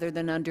rather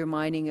than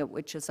undermining it,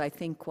 which is, I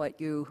think,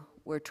 what you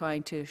were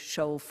trying to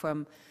show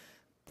from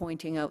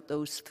pointing out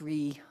those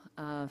three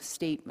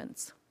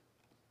statements.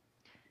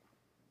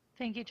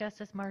 Thank you,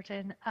 Justice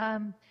Martin.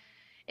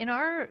 In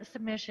our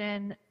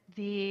submission,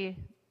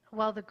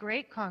 while the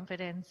great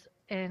confidence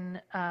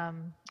in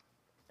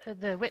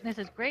the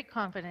witness's great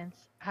confidence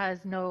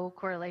has no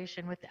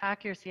correlation with the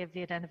accuracy of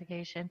the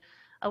identification,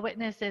 a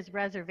witness's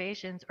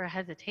reservations or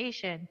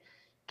hesitation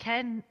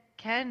can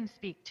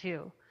speak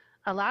to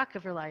a lack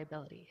of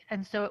reliability.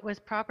 And so it was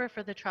proper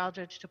for the trial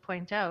judge to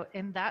point out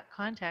in that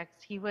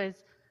context, he was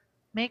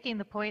making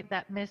the point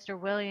that Mr.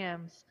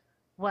 Williams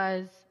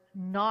was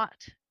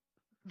not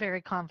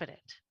very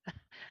confident.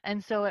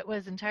 And so it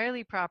was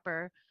entirely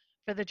proper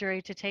for the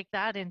jury to take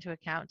that into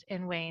account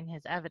in weighing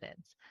his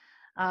evidence.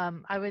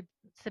 I would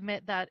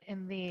submit that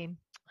in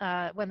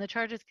when the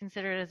charge is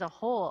considered as a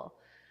whole,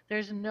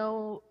 there's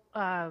no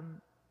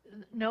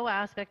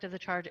aspect of the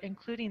charge,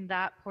 including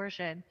that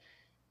portion,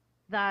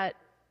 that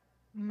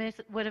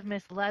would have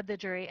misled the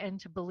jury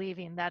into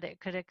believing that it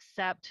could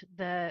accept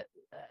that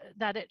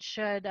it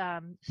should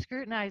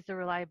scrutinize the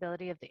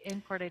reliability of the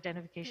in-court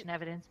identification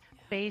evidence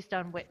based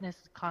on witness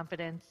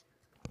confidence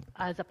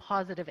as a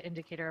positive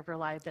indicator of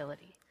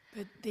reliability.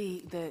 But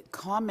the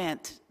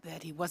comment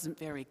that he wasn't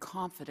very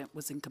confident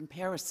was in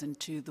comparison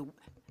to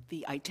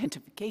the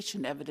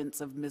identification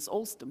evidence of Ms.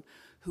 Olston,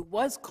 who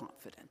was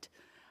confident.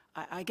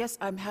 I guess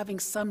I'm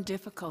having some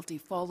difficulty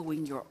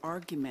following your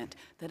argument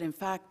that, in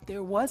fact,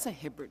 there was a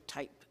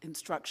Hibbert-type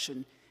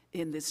instruction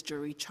in this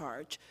jury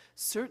charge.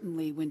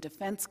 Certainly, when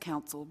defense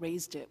counsel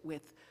raised it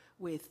with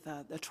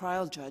the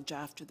trial judge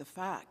after the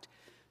fact,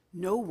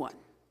 no one,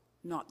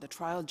 not the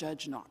trial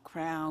judge, not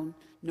Crown,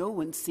 no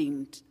one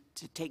seemed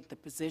to take the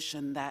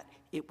position that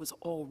it was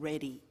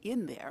already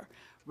in there.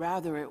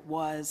 Rather, it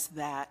was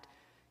that,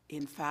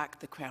 in fact,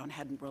 the Crown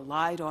hadn't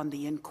relied on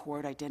the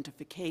in-court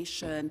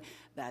identification,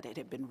 that it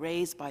had been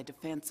raised by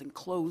defense in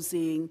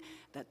closing,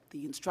 that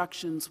the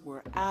instructions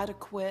were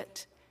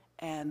adequate,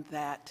 and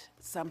that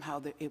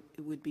somehow it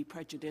would be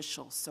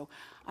prejudicial. So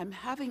I'm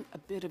having a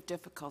bit of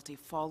difficulty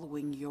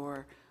following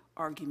your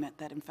argument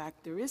that, in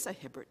fact, there is a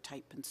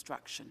Hibbert-type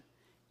instruction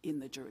in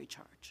the jury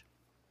charge,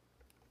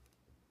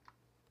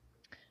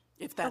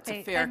 if that's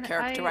a fair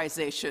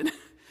characterization.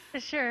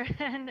 Sure.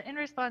 And in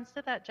response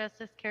to that,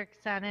 Justice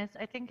Karaksanis,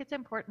 I think it's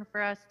important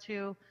for us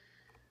to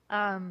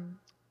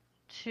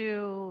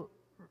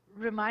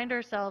remind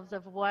ourselves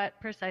of what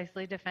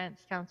precisely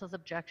defense counsel's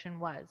objection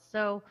was.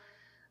 So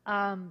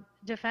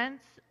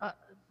defense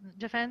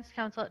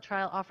counsel at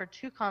trial offered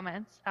two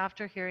comments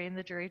after hearing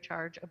the jury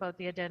charge about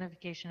the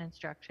identification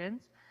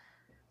instructions.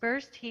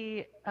 First,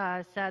 he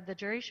said the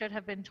jury should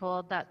have been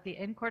told that the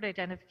in-court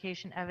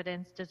identification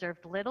evidence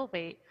deserved little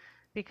weight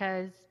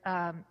because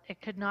it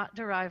could not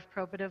derive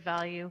probative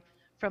value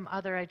from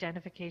other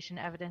identification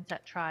evidence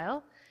at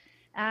trial.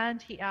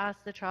 And he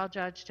asked the trial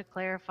judge to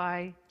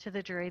clarify to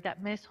the jury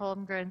that Ms.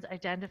 Holmgren's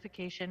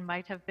identification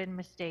might have been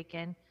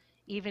mistaken,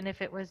 even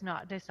if it was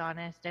not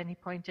dishonest. And he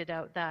pointed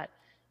out that,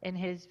 in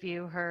his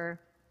view,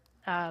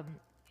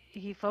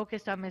 he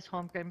focused on Ms.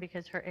 Holmgren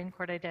because her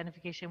in-court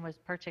identification was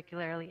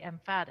particularly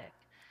emphatic.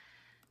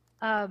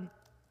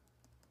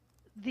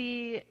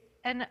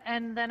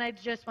 And then I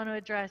just want to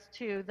address,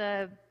 too,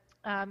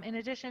 in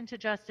addition to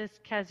Justice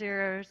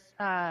Kazir's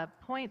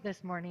point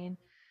this morning,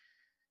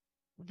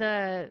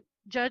 the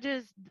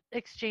judge's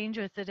exchange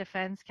with the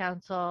defense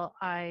counsel,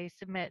 I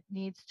submit,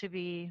 needs to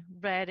be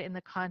read in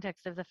the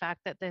context of the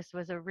fact that this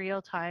was a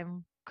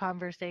real-time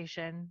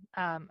conversation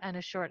and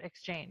a short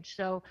exchange.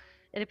 So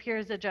it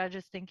appears the judge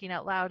is thinking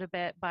out loud a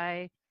bit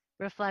by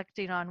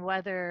reflecting on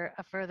whether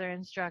a further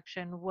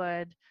instruction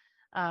would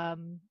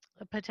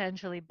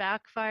potentially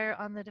backfire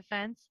on the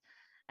defense.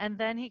 And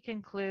then he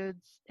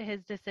concludes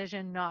his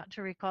decision not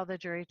to recall the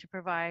jury to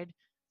provide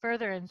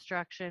further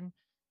instruction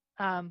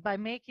by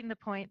making the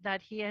point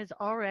that he has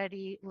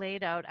already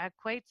laid out at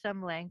quite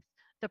some length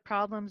the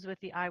problems with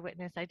the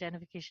eyewitness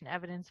identification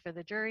evidence for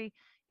the jury.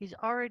 He's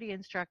already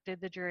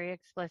instructed the jury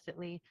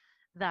explicitly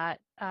that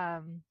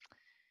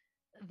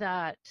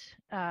the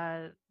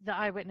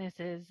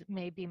eyewitnesses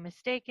may be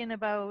mistaken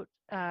about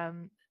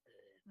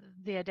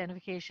the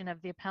identification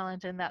of the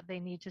appellant and that they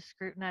need to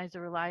scrutinize the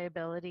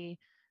reliability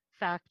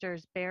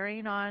factors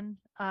bearing on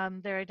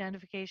their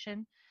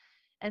identification.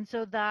 And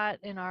so that,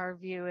 in our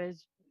view,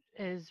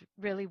 is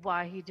really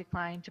why he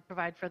declined to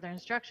provide further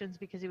instructions,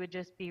 because he would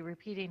just be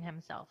repeating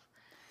himself.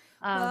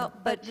 Well,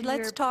 but to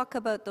let's your- talk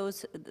about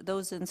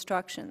those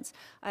instructions.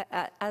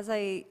 As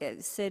I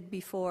said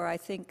before, I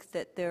think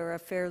that they're a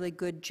fairly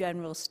good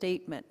general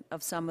statement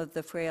of some of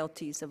the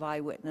frailties of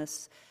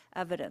eyewitness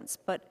evidence,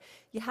 but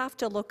you have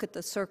to look at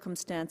the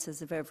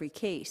circumstances of every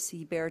case.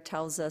 Hebert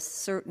tells us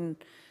certain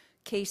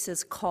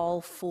cases call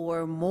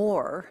for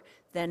more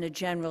than a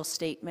general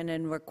statement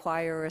and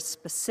require a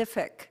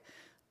specific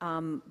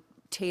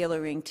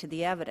tailoring to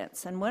the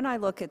evidence. And when I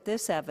look at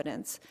this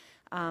evidence,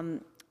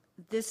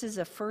 this is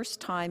a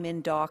first-time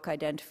in-dock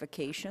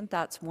identification.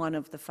 That's one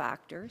of the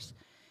factors.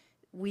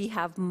 We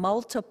have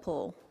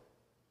multiple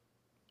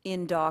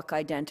in-dock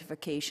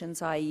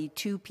identifications, i.e.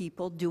 two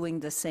people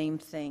doing the same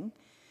thing.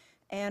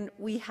 And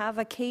we have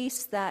a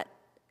case that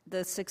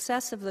the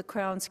success of the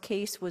Crown's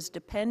case was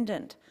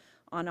dependent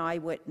on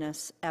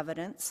eyewitness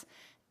evidence.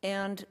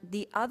 And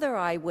the other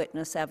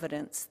eyewitness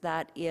evidence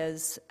that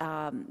is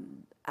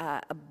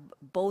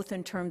both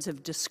in terms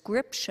of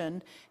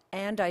description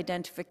and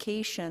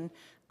identification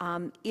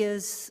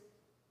is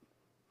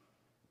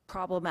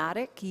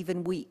problematic,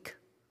 even weak.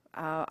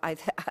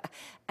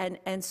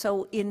 And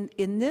so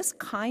in this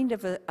kind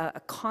of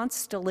a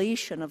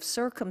constellation of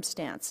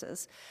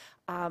circumstances,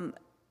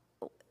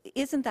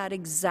 isn't that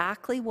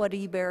exactly what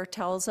Hebert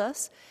tells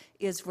us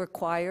is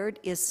required,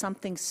 is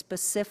something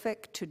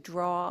specific to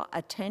draw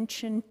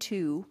attention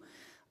to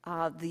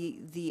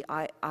the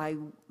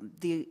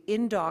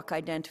in-dock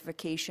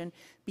identification,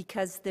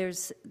 because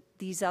there's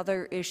these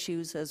other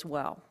issues as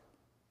well.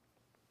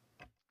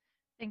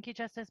 Thank you,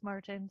 Justice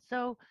Martin.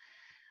 So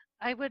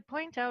I would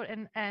point out,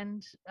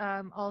 and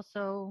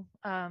also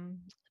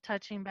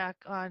touching back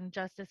on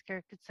Justice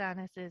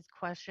Karakatsanis'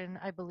 question,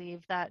 I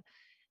believe that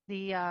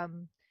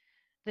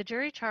the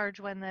jury charge,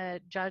 when the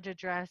judge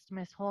addressed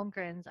Ms.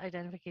 Holmgren's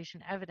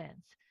identification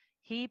evidence,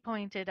 he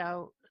pointed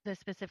out the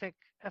specific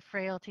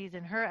frailties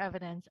in her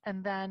evidence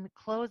and then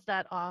closed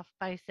that off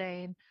by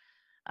saying,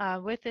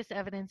 with this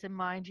evidence in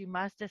mind, you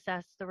must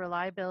assess the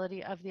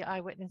reliability of the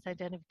eyewitness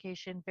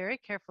identification very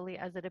carefully,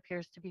 as it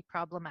appears to be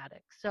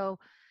problematic. So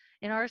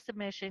in our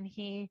submission,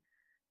 he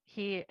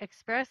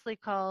expressly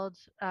called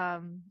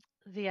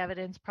the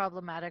evidence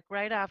problematic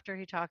right after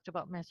he talked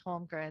about Ms.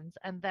 Holmgren's.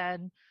 And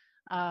then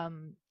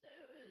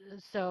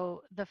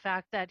so the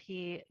fact that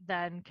he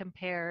then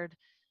compared,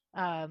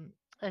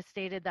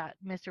 stated that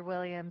Mr.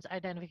 Williams'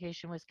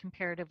 identification was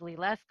comparatively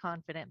less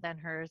confident than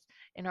hers,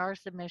 in our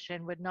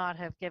submission would not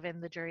have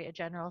given the jury a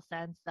general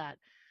sense that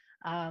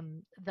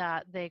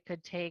that they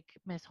could take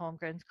Ms.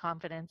 Holmgren's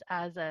confidence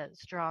as a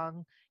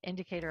strong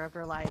indicator of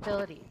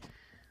reliability.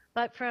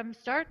 But from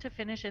start to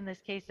finish in this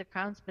case, the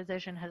Crown's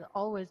position has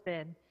always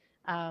been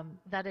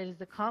that it is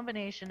the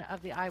combination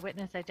of the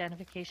eyewitness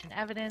identification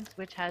evidence,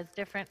 which has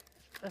different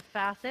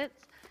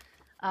facets.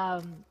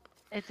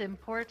 It's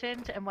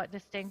important, and what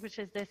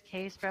distinguishes this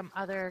case from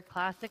other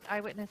classic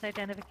eyewitness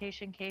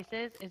identification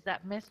cases is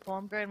that Ms.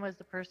 Holmgren was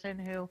the person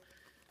who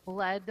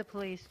led the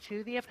police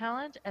to the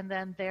appellant, and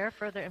then their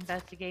further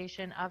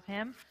investigation of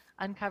him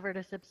uncovered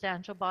a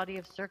substantial body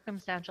of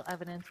circumstantial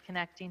evidence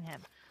connecting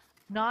him,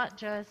 not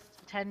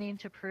just tending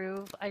to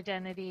prove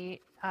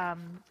identity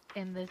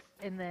in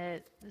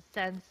the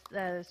sense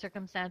the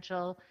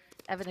circumstantial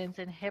evidence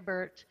in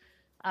Hibbert.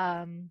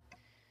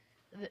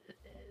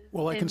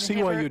 Well, I can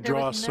see why you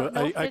draw.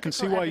 I can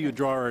see why you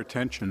draw our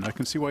attention. I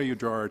can see why you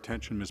draw our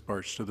attention, Ms.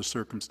 Bartsch, to the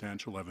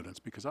circumstantial evidence,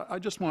 because I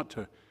just want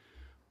to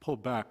pull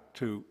back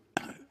to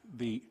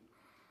the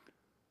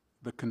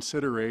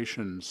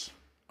considerations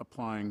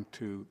applying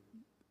to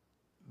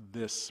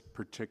this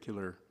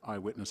particular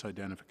eyewitness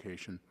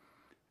identification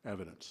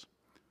evidence,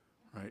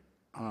 right?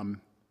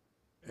 And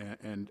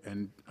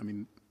I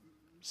mean,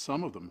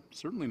 some of them,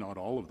 certainly not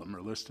all of them,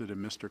 are listed in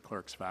Mr.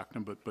 Clark's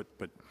factum,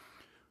 but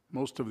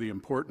most of the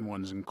important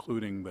ones,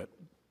 including that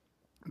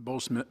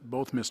both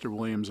Mr.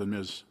 Williams and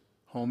Ms.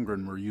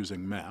 Holmgren were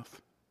using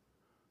meth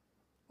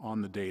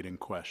on the date in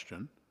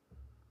question.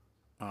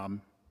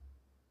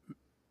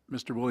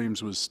 Mr.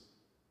 Williams was,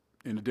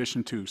 in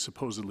addition to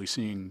supposedly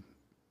seeing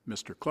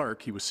Mr.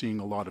 Clark, he was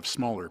seeing a lot of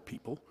smaller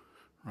people,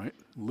 right?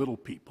 Little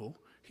people.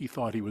 He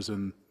thought he was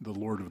in The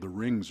Lord of the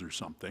Rings or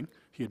something.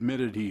 He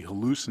admitted he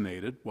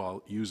hallucinated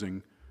while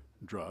using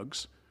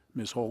drugs.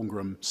 Ms.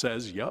 Holmgren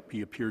says, yep,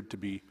 he appeared to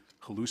be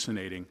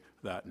hallucinating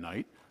that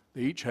night.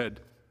 They each had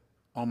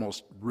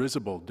almost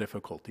risible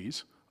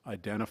difficulties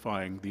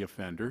identifying the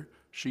offender.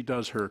 She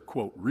does her,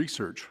 quote,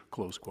 research,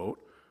 close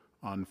quote,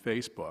 on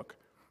Facebook.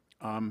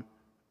 And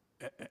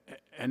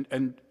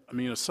I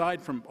mean,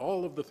 aside from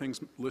all of the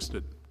things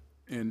listed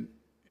in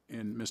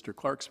Mr.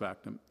 Clark's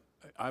factum,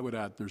 I would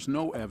add there's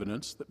no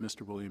evidence that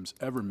Mr. Williams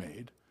ever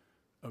made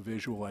a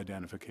visual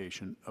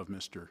identification of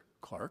Mr.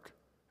 Clark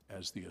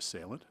as the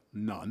assailant,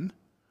 none.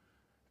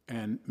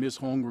 And Ms.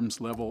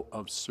 Holmgren's level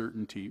of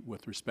certainty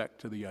with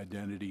respect to the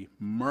identity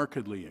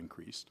markedly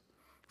increased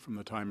from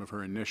the time of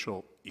her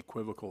initial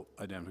equivocal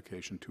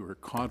identification to her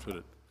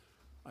confident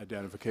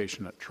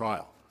identification at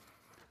trial.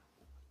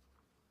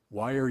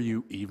 Why are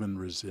you even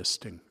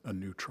resisting a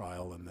new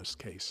trial in this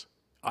case?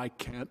 I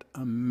can't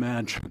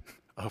imagine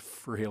a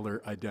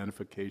frailer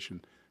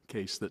identification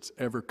case that's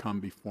ever come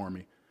before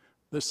me.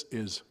 This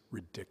is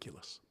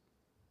ridiculous.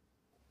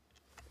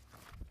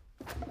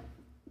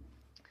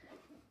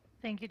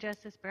 Thank you,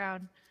 Justice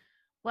Brown.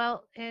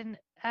 Well,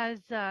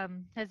 as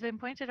has been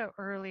pointed out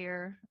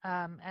earlier,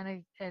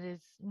 and it is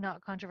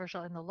not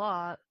controversial in the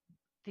law,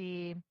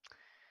 the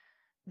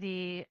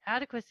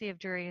adequacy of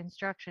jury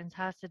instructions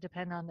has to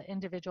depend on the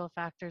individual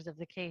factors of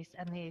the case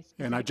and the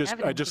specific And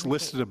I just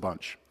listed a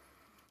bunch.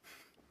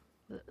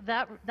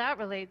 That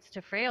relates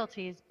to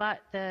frailties,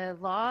 but the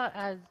law,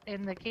 as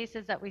in the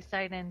cases that we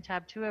cite in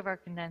tab 2 of our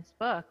condensed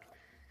book,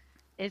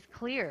 is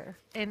clear.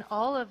 In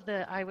all of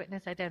the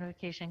eyewitness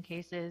identification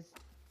cases,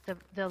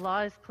 the law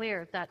is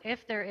clear that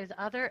if there is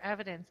other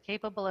evidence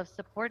capable of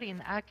supporting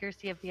the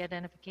accuracy of the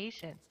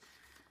identification,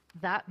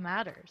 that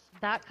matters.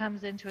 That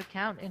comes into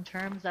account in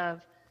terms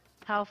of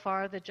how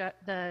far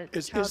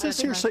Is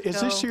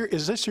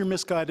this your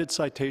misguided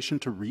citation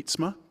to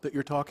Reitsma that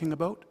you're talking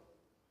about?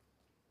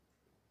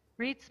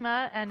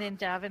 Reitsma and in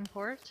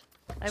Davenport.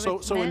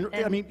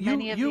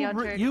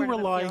 You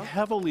rely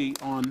heavily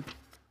on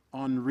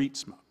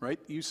Reitsma, right?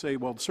 You say,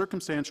 well,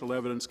 circumstantial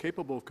evidence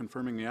capable of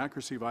confirming the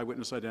accuracy of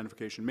eyewitness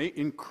identification may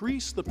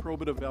increase the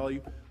probative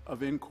value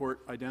of in-court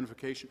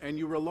identification, and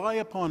you rely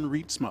upon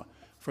Reitsma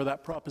for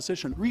that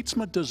proposition.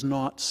 Reitsma does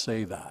not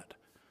say that.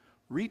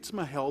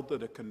 Reitsma held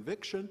that a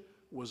conviction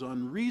was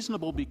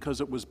unreasonable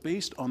because it was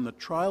based on the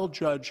trial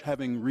judge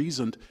having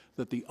reasoned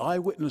that the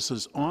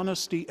eyewitness's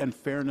honesty and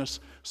fairness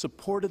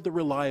supported the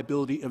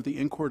reliability of the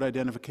in-court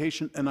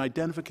identification, an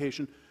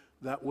identification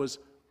that was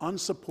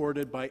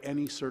unsupported by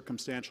any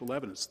circumstantial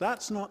evidence.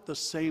 That's not the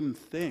same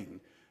thing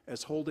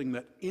as holding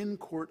that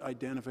in-court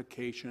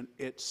identification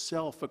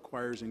itself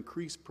acquires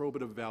increased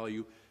probative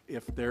value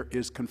if there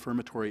is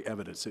confirmatory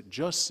evidence. It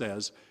just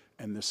says,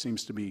 and this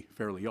seems to be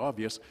fairly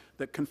obvious,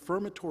 that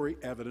confirmatory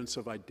evidence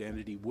of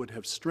identity would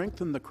have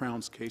strengthened the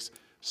Crown's case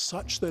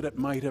such that it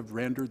might have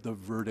rendered the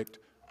verdict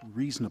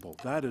reasonable.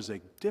 That is a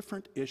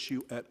different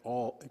issue at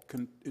all,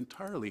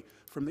 entirely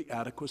from the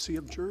adequacy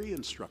of jury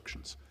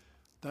instructions.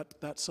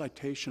 That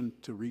citation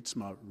to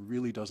Reitsma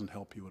really doesn't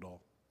help you at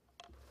all.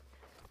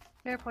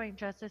 Fair point,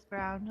 Justice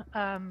Brown.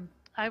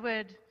 I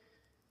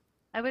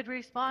would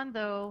respond,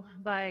 though,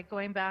 by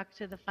going back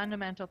to the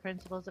fundamental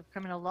principles of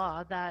criminal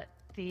law that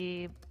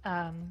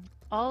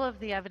all of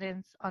the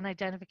evidence on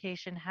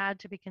identification had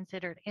to be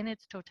considered in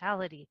its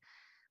totality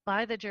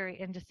by the jury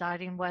in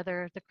deciding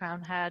whether the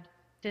Crown had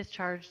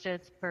discharged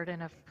its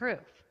burden of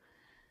proof.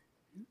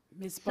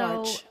 Ms.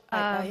 Barch,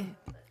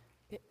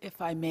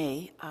 if I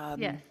may,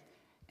 yes.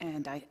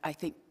 And I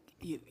think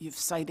you've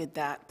cited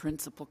that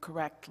principle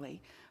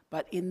correctly,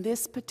 but in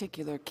this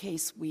particular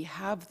case, we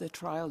have the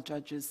trial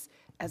judges,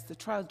 as the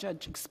trial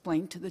judge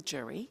explained to the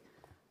jury,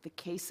 the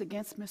case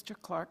against Mr.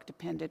 Clark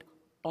depended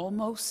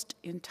almost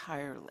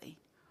entirely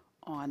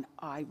on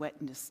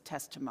eyewitness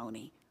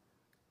testimony.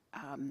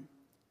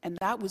 And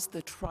that was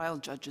the trial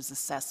judge's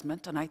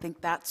assessment, and I think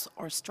that's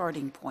our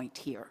starting point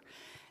here.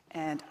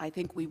 And I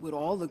think we would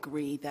all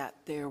agree that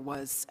there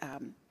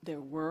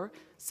were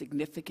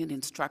significant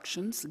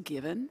instructions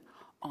given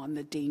on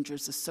the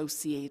dangers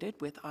associated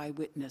with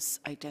eyewitness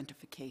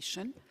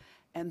identification.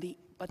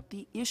 But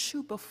the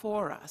issue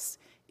before us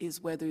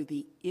is whether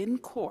the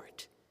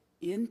in-court,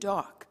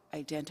 in-dock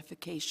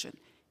identification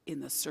in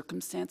the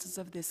circumstances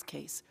of this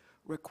case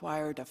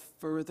required a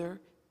further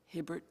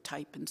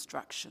Hibbert-type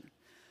instruction.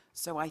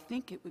 So I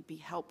think it would be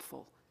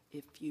helpful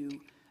if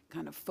you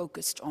kind of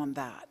focused on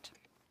that.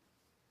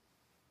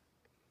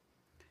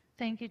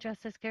 Thank you,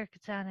 Justice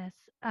Karakatsanis.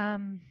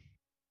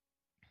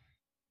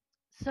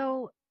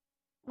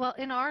 Well,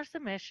 in our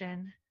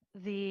submission,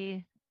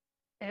 it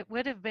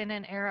would have been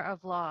an error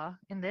of law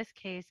in this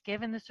case,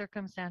 given the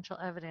circumstantial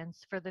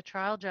evidence, for the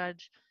trial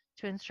judge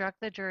to instruct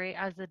the jury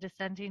as the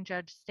dissenting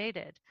judge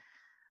stated.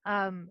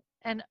 And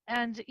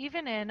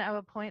even I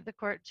would point the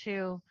court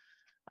to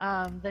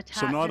the TAT.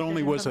 So not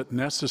only was decision it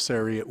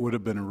necessary, it would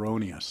have been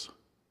erroneous.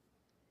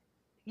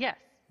 Yes.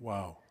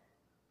 Wow.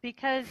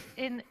 Because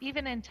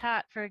even in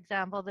TAT, for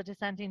example, the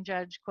dissenting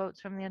judge quotes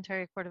from the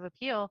Ontario Court of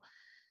Appeal,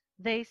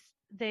 they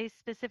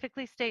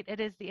specifically state it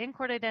is the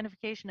in-court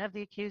identification of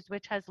the accused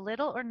which has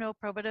little or no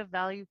probative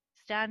value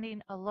standing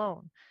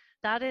alone.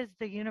 That is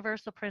the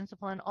universal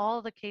principle in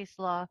all the case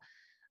law,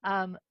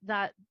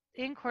 that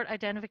in-court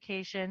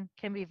identification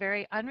can be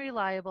very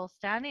unreliable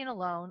standing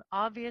alone,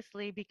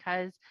 obviously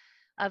because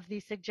of the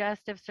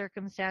suggestive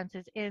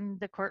circumstances in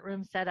the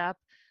courtroom setup,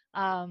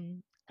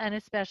 and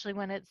especially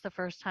when it's the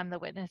first time the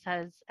witness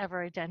has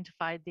ever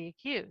identified the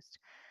accused.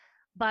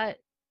 But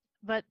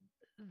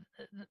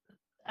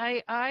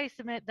I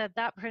submit that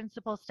that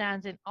principle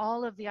stands in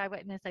all of the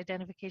eyewitness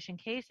identification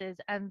cases,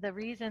 and the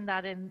reason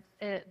that in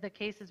the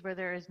cases where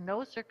there is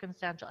no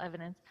circumstantial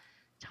evidence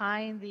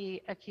tying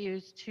the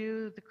accused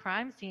to the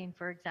crime scene,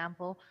 for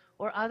example,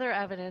 or other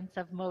evidence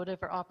of motive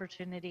or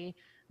opportunity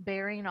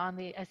bearing on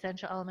the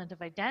essential element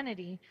of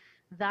identity,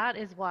 that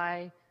is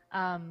why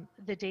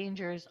the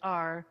dangers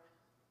are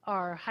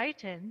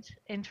heightened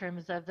in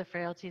terms of the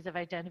frailties of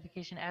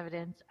identification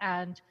evidence,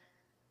 and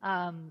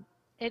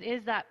it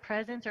is that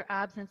presence or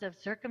absence of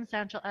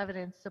circumstantial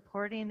evidence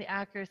supporting the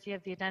accuracy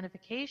of the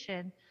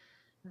identification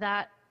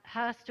that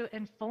has to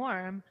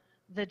inform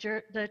the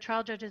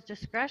trial judge's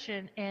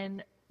discretion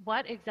in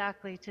what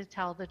exactly to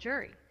tell the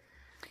jury.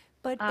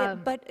 But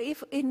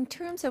if, in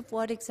terms of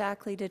what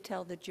exactly to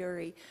tell the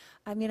jury,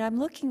 I mean, I'm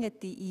looking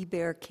at the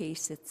Hebert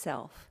case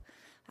itself.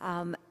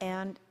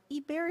 And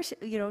Hebert,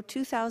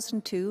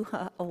 2002,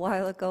 a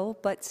while ago,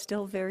 but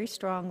still very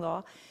strong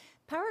law.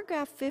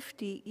 Paragraph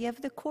 50, you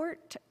have the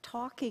court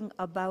talking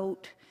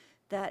about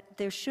that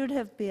there should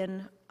have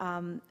been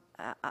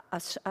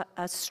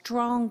a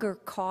stronger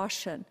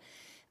caution,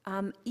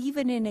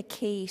 even in a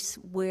case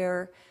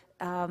where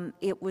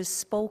it was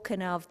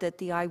spoken of that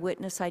the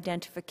eyewitness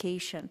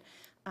identification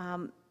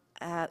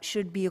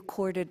should be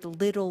accorded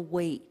little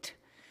weight,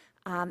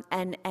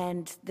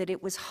 and that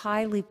it was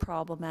highly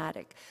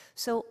problematic.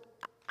 So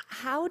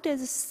how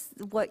does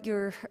what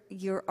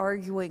you're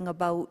arguing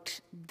about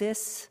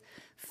this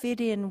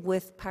fit in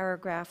with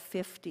paragraph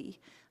 50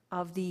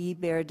 of the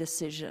Hebert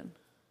decision?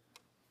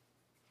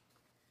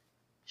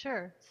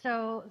 Sure.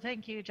 So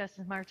thank you,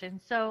 Justice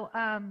Martin. So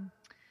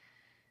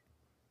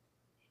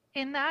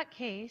in that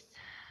case,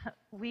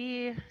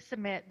 we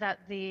submit that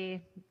the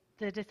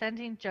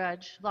dissenting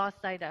judge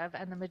lost sight of,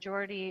 and the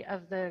majority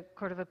of the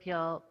Court of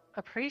Appeal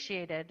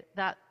appreciated,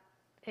 that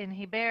in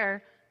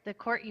Hebert, the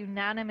court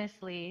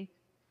unanimously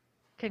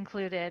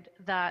concluded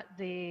that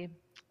the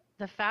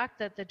fact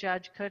that the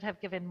judge could have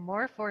given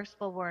more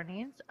forceful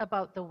warnings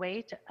about the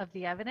weight of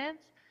the evidence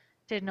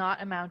did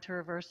not amount to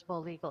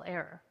reversible legal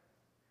error.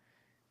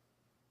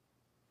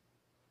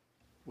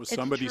 Was It's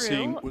somebody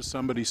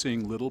true.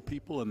 seeing little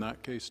people in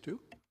that case too?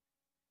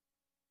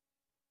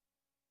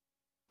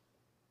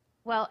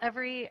 Well,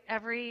 every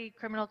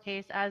criminal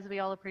case, as we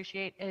all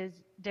appreciate,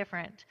 is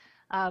different.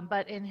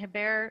 But in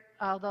Hebert,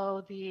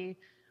 although in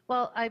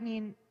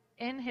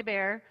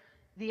Hebert,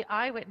 the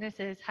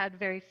eyewitnesses had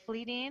very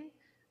fleeting,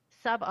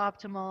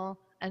 suboptimal,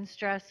 and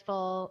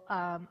stressful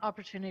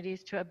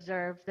opportunities to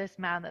observe this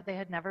man that they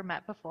had never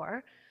met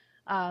before.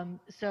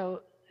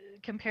 So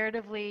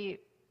comparatively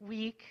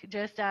weak,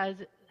 just as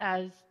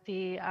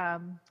the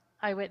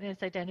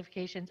eyewitness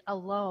identifications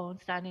alone,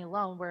 standing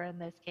alone, were in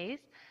this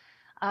case.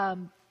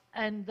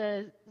 And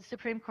the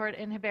Supreme Court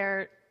in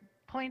Hebert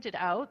pointed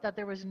out that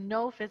there was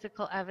no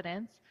physical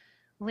evidence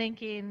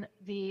linking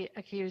the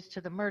accused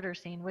to the murder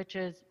scene,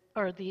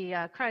 or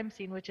the crime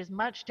scene, which is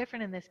much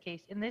different in this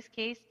case. In this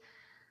case,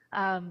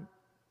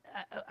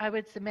 I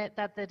would submit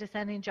that the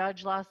dissenting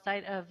judge lost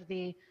sight of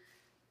the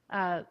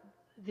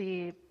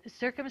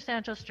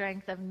circumstantial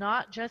strength of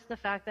not just the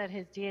fact that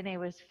his DNA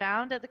was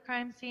found at the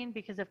crime scene,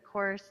 because of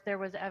course there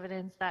was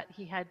evidence that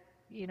he had,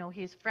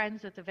 he's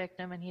friends with the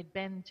victim and he'd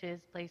been to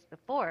his place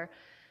before,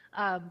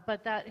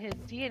 but that his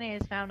DNA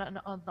is found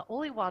on the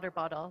only water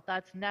bottle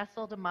that's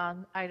nestled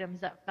among items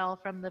that fell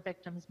from the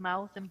victim's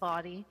mouth and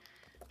body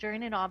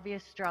during an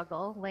obvious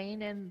struggle,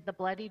 laying in the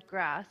bloodied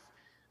grass,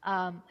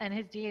 and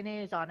his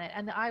DNA is on it.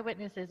 And the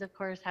eyewitnesses, of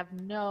course, have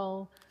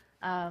no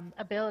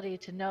ability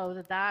to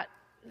know that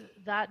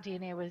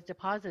DNA was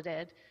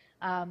deposited.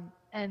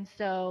 And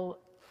so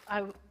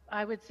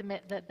I would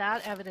submit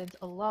that evidence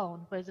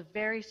alone was a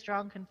very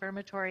strong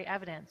confirmatory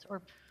evidence,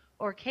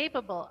 or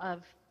capable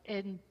of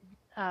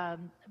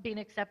being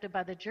accepted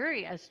by the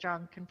jury as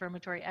strong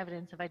confirmatory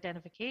evidence of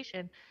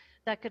identification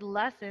that could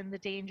lessen the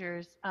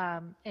dangers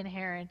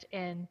inherent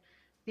in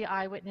the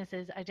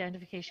eyewitnesses'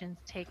 identifications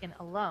taken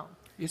alone.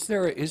 Is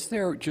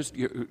there just,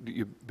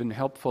 you've been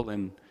helpful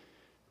in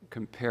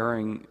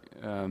comparing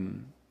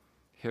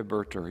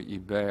Hebert or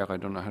Hebert, I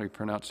don't know how you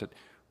pronounce it,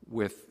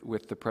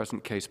 with the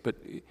present case, but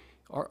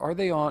are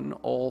they on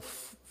all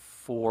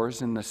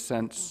fours in the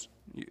sense,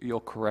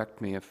 you'll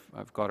correct me if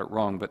I've got it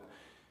wrong, but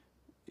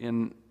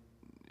in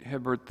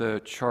Hebert,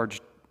 the charge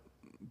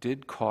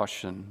did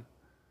caution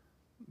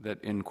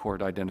that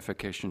in-court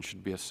identification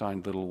should be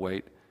assigned little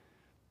weight,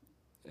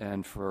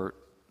 and for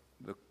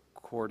the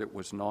court it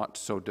was not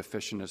so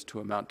deficient as to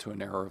amount to an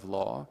error of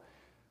law.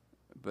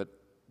 But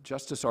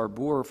Justice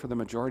Arbour, for the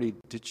majority,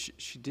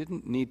 she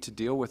didn't need to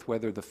deal with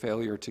whether the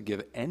failure to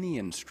give any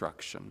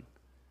instruction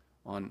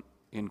on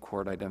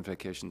in-court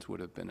identifications would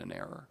have been an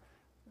error.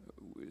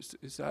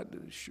 Is that,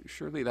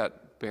 surely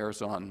that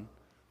bears on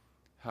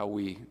how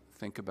we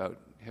think about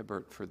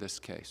Hebert for this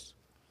case?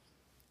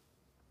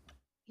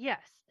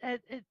 Yes,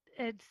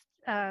 it's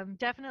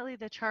definitely,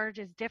 the charge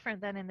is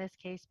different than in this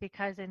case,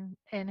 because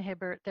in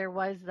Hebert there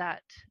was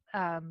that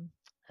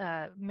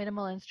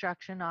minimal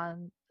instruction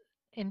on,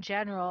 in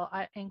general,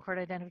 in-court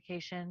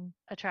identification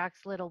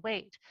attracts little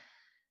weight.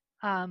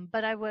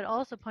 But I would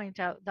also point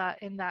out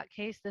that in that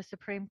case, the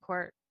Supreme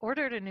Court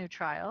ordered a new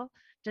trial,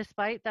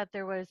 despite that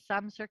there was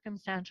some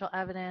circumstantial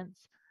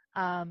evidence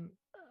um,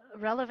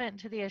 relevant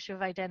to the issue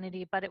of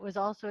identity, but it was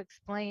also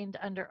explained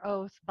under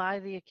oath by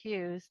the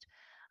accused,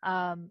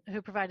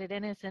 who provided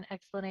innocent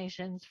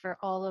explanations for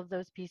all of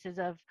those pieces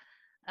of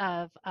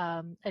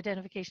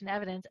identification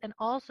evidence. And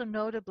also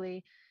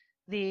notably,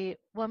 the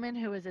woman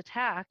who was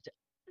attacked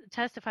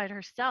testified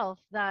herself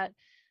that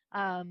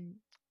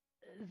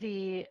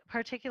the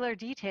particular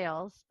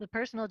details, the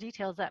personal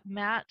details that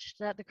matched,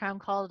 that the Crown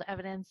called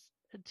evidence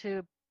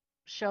to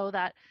show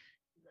that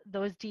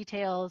those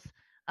details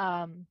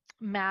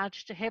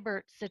matched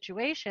Hibbert's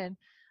situation.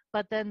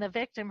 But then the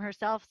victim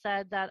herself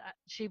said that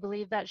she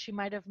believed that she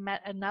might have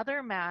met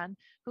another man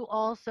who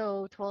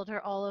also told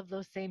her all of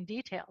those same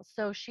details.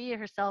 So she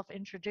herself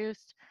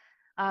introduced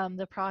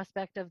the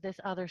prospect of this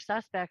other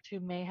suspect who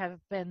may have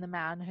been the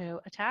man who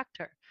attacked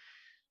her.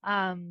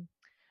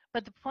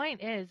 But the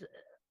point is,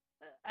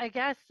 I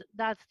guess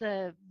that's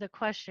the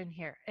question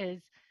here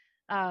is,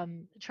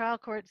 trial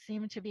courts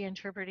seem to be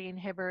interpreting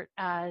Hibbert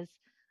as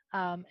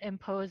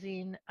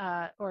imposing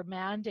or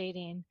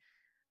mandating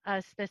a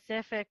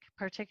specific,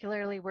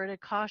 particularly worded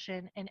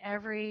caution in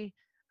every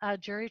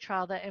jury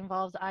trial that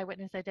involves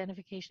eyewitness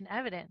identification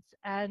evidence.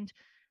 And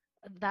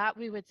that,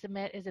 we would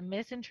submit, is a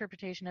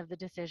misinterpretation of the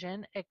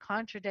decision. It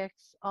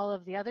contradicts all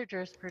of the other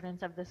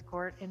jurisprudence of this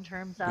court in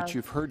terms of... But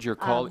you've heard your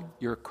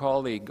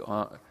colleague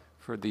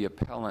for the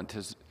appellant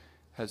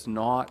has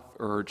not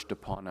urged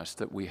upon us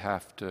that we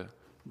have to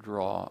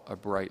draw a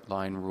bright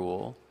line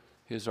rule.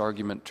 His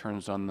argument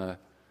turns on the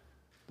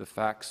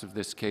facts of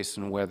this case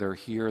and whether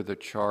here the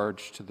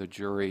charge to the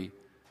jury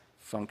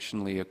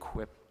functionally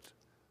equipped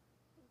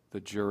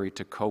the jury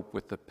to cope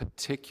with the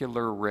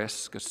particular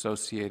risk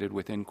associated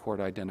with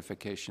in-court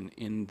identification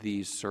in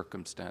these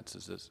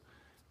circumstances, as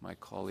my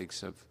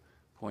colleagues have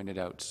pointed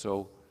out.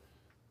 So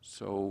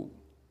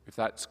if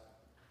that's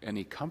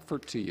any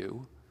comfort to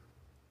you,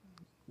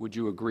 would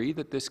you agree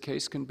that this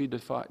case can be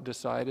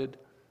decided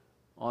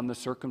on the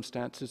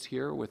circumstances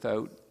here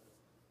without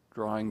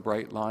drawing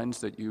bright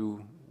lines that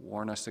you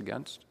warn us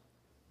against?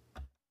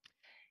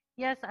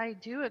 Yes, I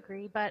do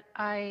agree, but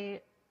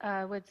I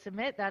would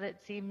submit that it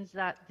seems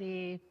that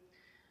the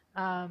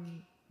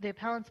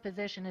appellant's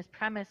position is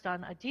premised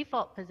on a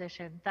default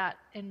position that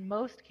in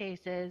most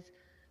cases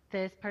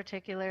this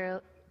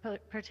particular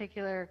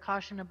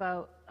caution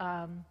about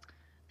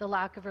the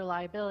lack of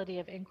reliability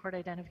of in-court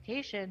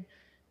identification,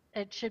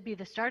 it should be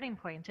the starting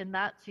point, and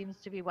that seems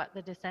to be what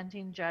the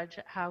dissenting judge,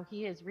 how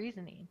he is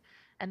reasoning,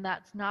 and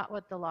that's not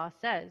what the law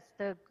says.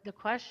 The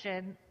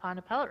question on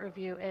appellate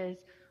review is,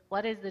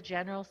 what is the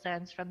general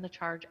sense from the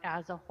charge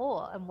as a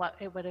whole and what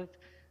it would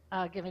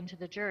have given to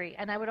the jury?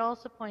 And I would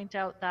also point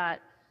out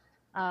that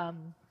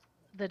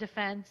the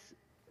defense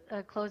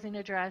closing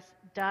address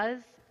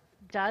does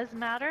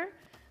matter.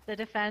 The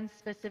defense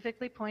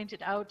specifically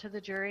pointed out to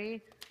the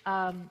jury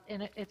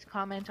in its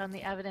comment on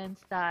the evidence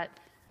that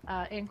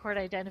in-court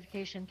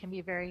identification can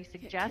be very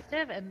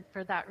suggestive and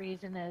for that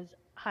reason is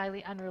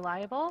highly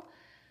unreliable.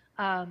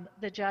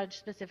 The judge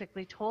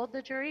specifically told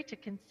the jury to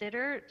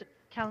consider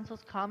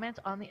counsel's comments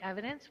on the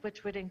evidence,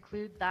 which would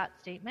include that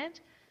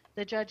statement.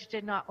 The judge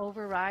did not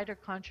override or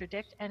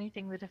contradict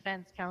anything the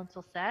defense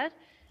counsel said,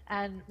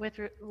 and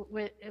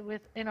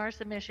within our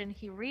submission,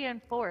 he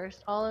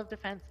reinforced all of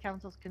defense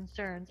counsel's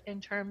concerns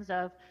in terms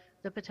of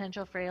the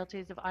potential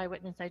frailties of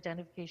eyewitness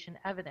identification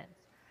evidence.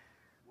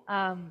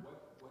 What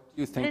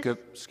do you think of,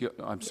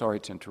 I'm sorry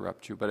to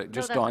interrupt you, but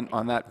just no,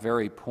 on that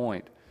very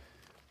point,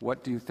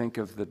 what do you think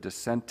of the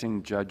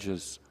dissenting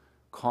judge's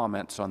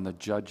comments on the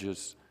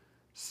judge's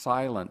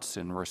silence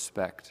in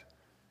respect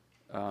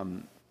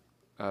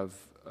of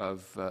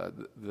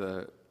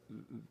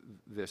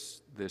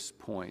this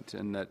point,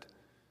 and that,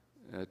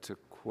 to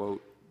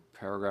quote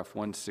paragraph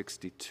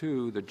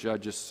 162, the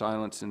judge's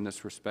silence in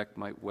this respect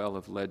might well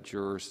have led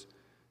jurors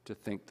to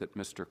think that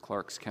Mr.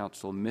 Clark's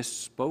counsel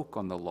misspoke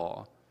on the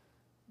law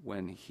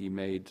when he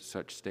made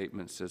such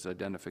statements as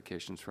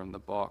identifications from the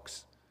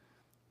box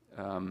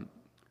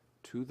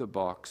to the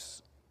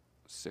box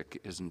sick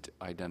isn't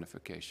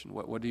identification.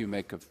 What do you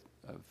make of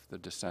the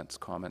dissent's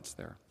comments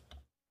there?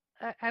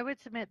 I would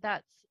submit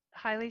that's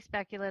highly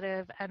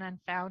speculative and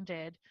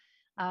unfounded,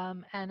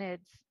 and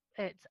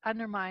it's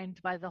undermined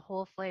by the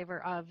whole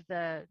flavor of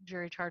the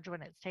jury charge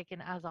when it's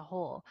taken as a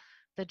whole.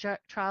 The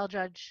trial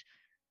judge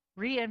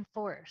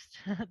reinforced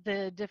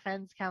the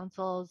defense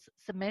counsel's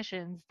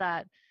submissions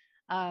that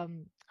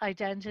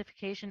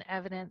identification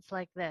evidence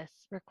like this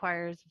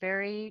requires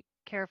very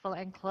careful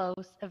and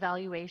close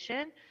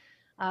evaluation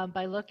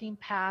by looking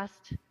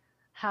past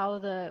how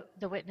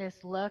the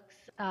witness looks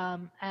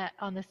on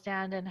the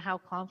stand and how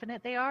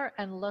confident they are,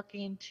 and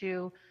looking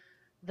to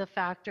the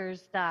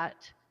factors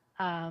that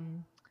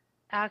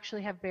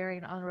actually have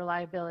bearing on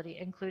reliability,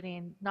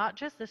 including not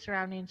just the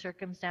surrounding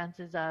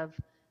circumstances of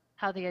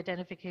how the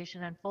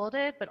identification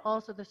unfolded, but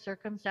also the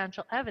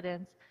circumstantial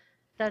evidence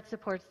that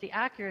supports the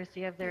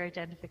accuracy of their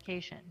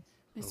identifications.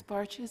 Ms.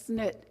 Barch, isn't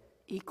it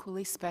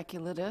equally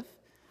speculative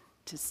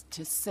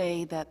to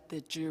say that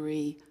the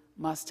jury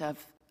must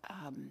have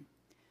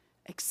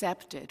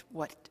accepted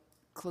what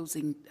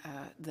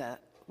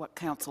what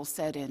counsel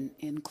said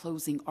in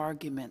closing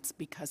arguments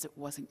because it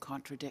wasn't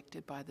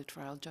contradicted by the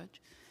trial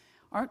judge.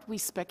 Aren't we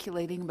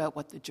speculating about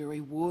what the jury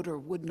would or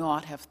would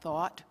not have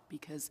thought?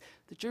 Because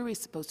the jury is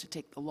supposed to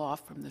take the law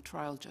from the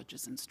trial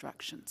judge's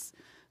instructions.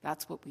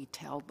 That's what we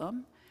tell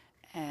them,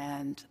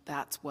 and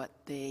that's what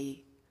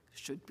they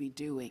should be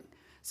doing.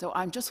 So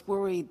I'm just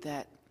worried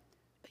that,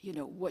 you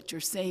know, what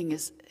you're saying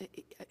is,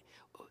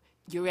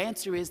 your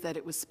answer is that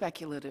it was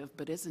speculative,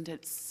 but isn't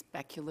it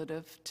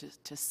speculative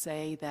to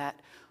say that,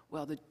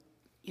 well,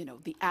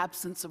 the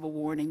absence of a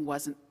warning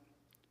wasn't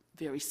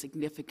very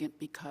significant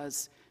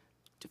because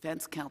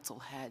defense counsel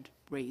had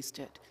raised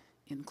it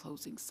in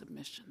closing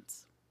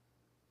submissions?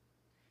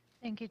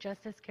 Thank you,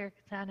 Justice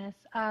Karakatsanis.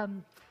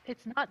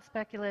 It's not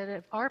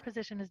speculative. Our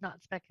position is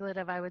not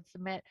speculative, I would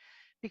submit,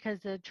 because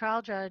the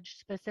trial judge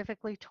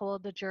specifically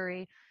told the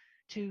jury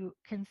to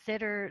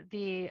consider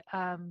the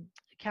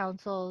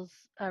counsel's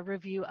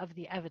review of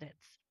the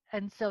evidence.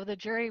 And so the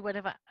jury would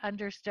have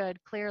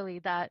understood clearly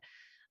that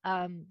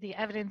the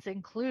evidence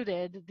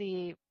included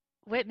the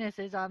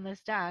witnesses on the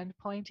stand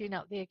pointing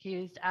out the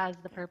accused as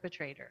the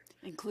perpetrator.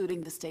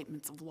 Including the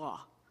statements of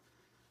law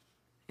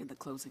in the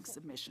closing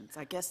submissions.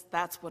 I guess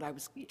that's what I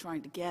was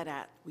trying to get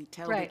at. We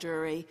tell the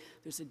jury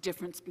there's a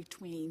difference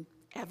between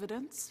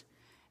evidence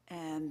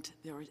and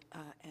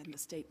the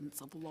statements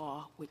of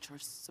law, which are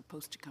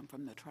supposed to come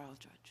from the trial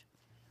judge.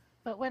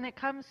 But when it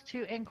comes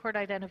to in-court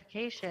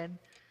identification,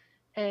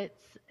 it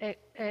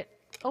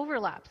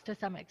overlaps to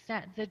some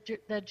extent.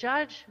 The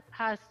judge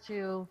has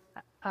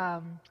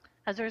a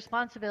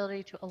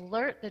responsibility to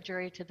alert the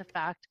jury to the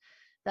fact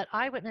that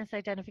eyewitness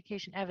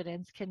identification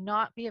evidence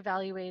cannot be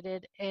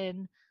evaluated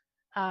in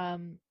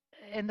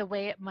the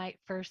way it might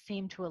first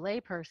seem to a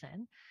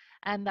layperson,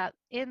 and that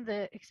in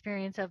the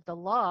experience of the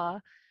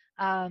law,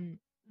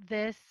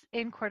 this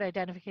in-court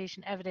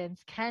identification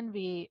evidence can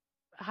be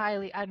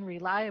highly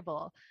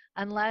unreliable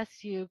unless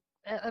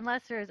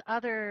there is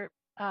other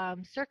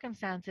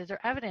circumstances or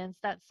evidence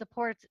that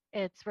supports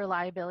its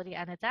reliability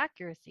and its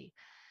accuracy.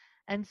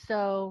 And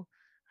so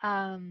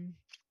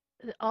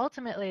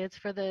ultimately it's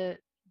for the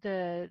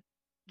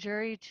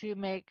jury to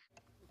make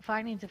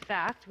findings of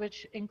fact,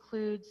 which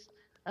includes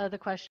the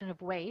question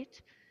of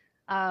weight.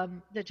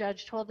 The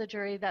judge told the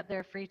jury that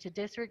they're free to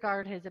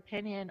disregard his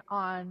opinion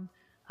on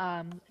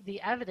the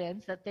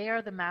evidence, that they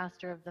are the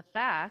master of the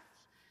facts.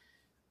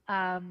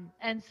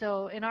 And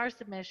so in our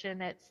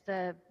submission, it's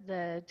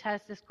the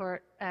test this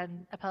court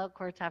and appellate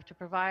courts have to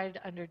provide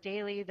under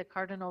Daly. The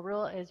cardinal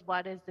rule is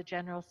what is the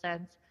general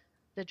sense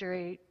the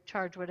jury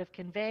charge would have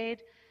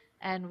conveyed.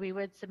 And we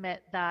would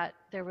submit that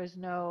there was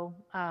no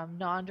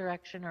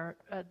non-direction or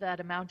that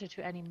amounted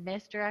to any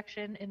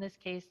misdirection in this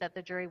case, that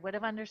the jury would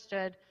have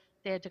understood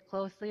they had to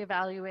closely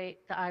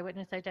evaluate the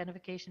eyewitness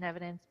identification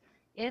evidence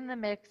in the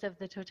mix of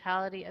the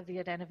totality of the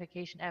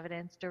identification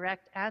evidence,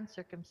 direct and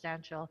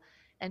circumstantial,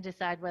 and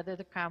decide whether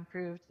the Crown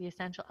proved the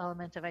essential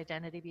element of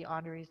identity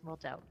beyond a reasonable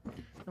doubt.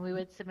 And we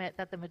would submit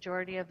that the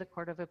majority of the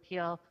Court of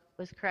Appeal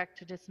was correct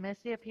to dismiss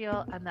the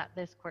appeal and that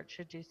this court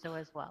should do so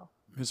as well.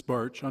 Ms.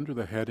 Barch, under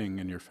the heading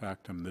in your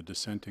factum, the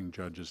dissenting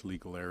judge's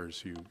legal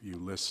errors, you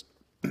list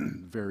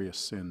various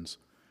sins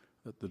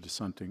that the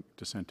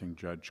dissenting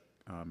judge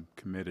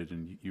committed,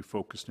 and you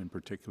focused in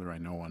particular, I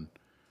know,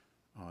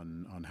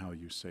 on how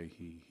you say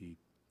he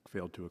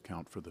failed to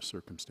account for the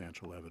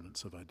circumstantial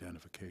evidence of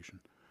identification.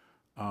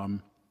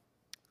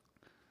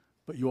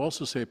 But you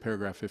also say,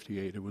 paragraph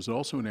 58, it was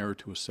also an error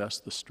to assess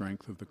the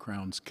strength of the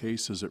Crown's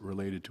case as it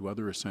related to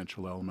other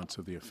essential elements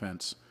of the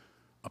offense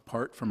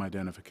apart from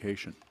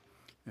identification,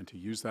 and to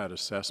use that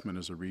assessment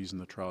as a reason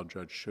the trial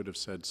judge should have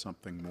said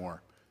something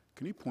more.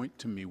 Can you point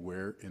to me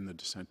where in the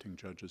dissenting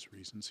judge's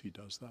reasons he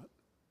does that?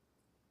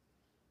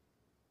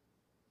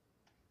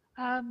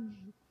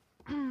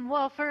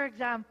 Well, for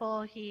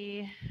example,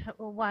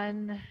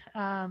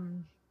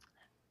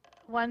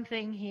 one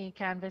thing he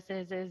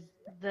canvasses is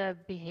the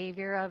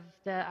behavior of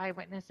the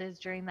eyewitnesses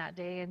during that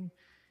day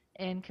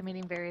in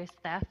committing various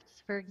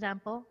thefts, for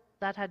example.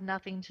 That had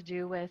nothing to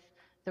do with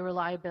the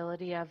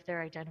reliability of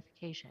their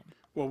identification.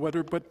 Well,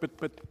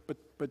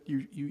 but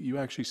you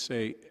actually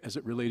say, as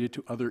it related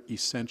to other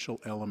essential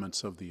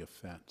elements of the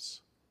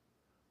offense.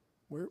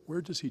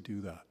 Where does he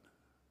do that?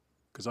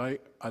 Because I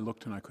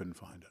looked and I couldn't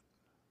find it.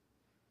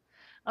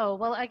 Oh,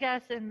 well, I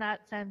guess in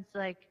that sense,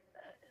 like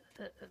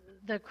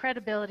the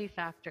credibility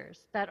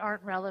factors that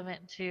aren't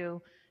relevant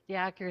to the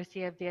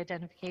accuracy of the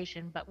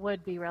identification, but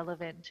would be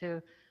relevant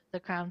to the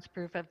Crown's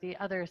proof of the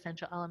other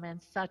essential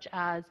elements, such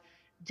as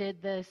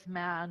did this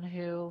man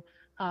who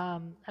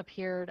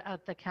appeared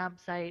at the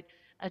campsite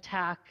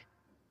attack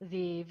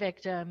the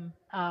victim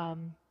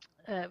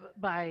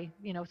by,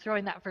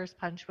 throwing that first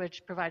punch,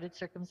 which provided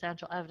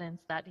circumstantial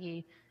evidence that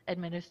he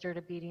administered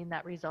a beating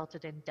that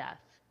resulted in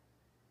death.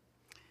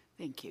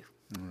 Thank you.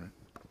 All right.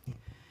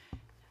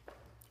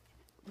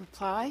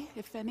 Reply,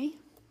 if any?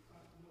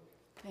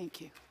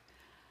 Thank you.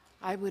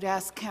 I would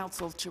ask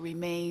council to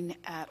remain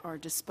at our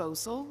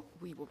disposal.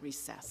 We will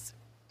recess.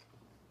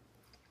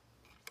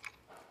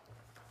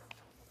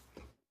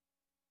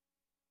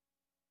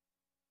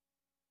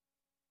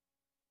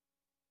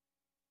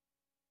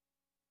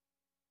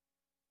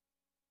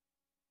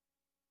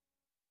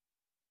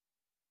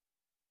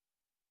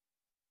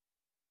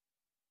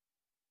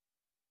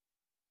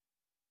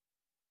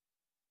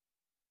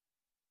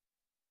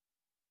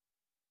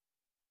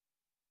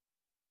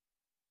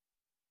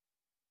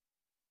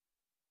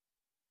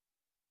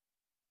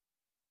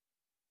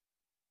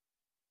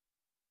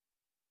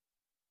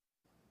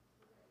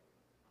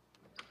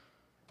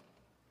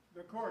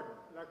 The court,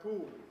 la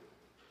cour.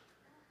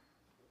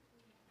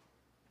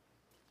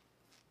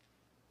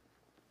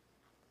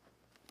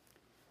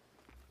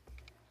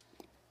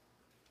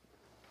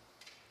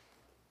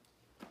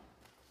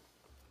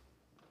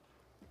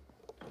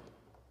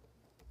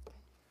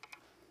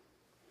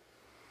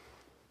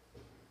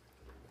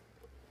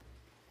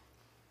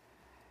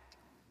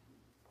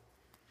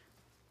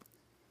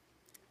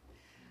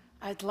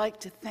 I'd like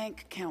to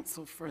thank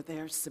council for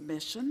their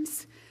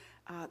submissions.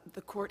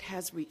 The court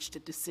has reached a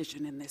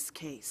decision in this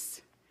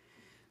case.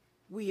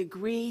 We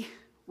agree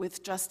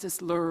with Justice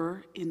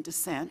Luhr in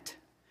dissent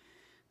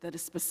that a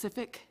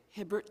specific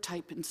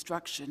Hibbert-type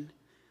instruction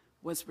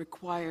was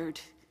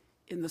required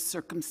in the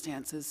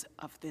circumstances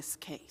of this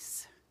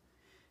case.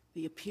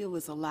 The appeal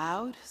is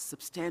allowed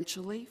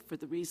substantially for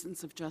the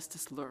reasons of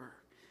Justice Luhr.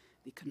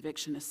 The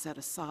conviction is set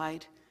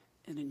aside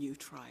and a new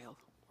trial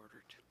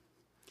ordered.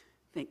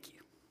 Thank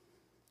you.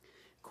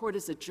 Court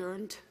is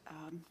adjourned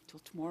till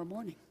tomorrow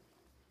morning.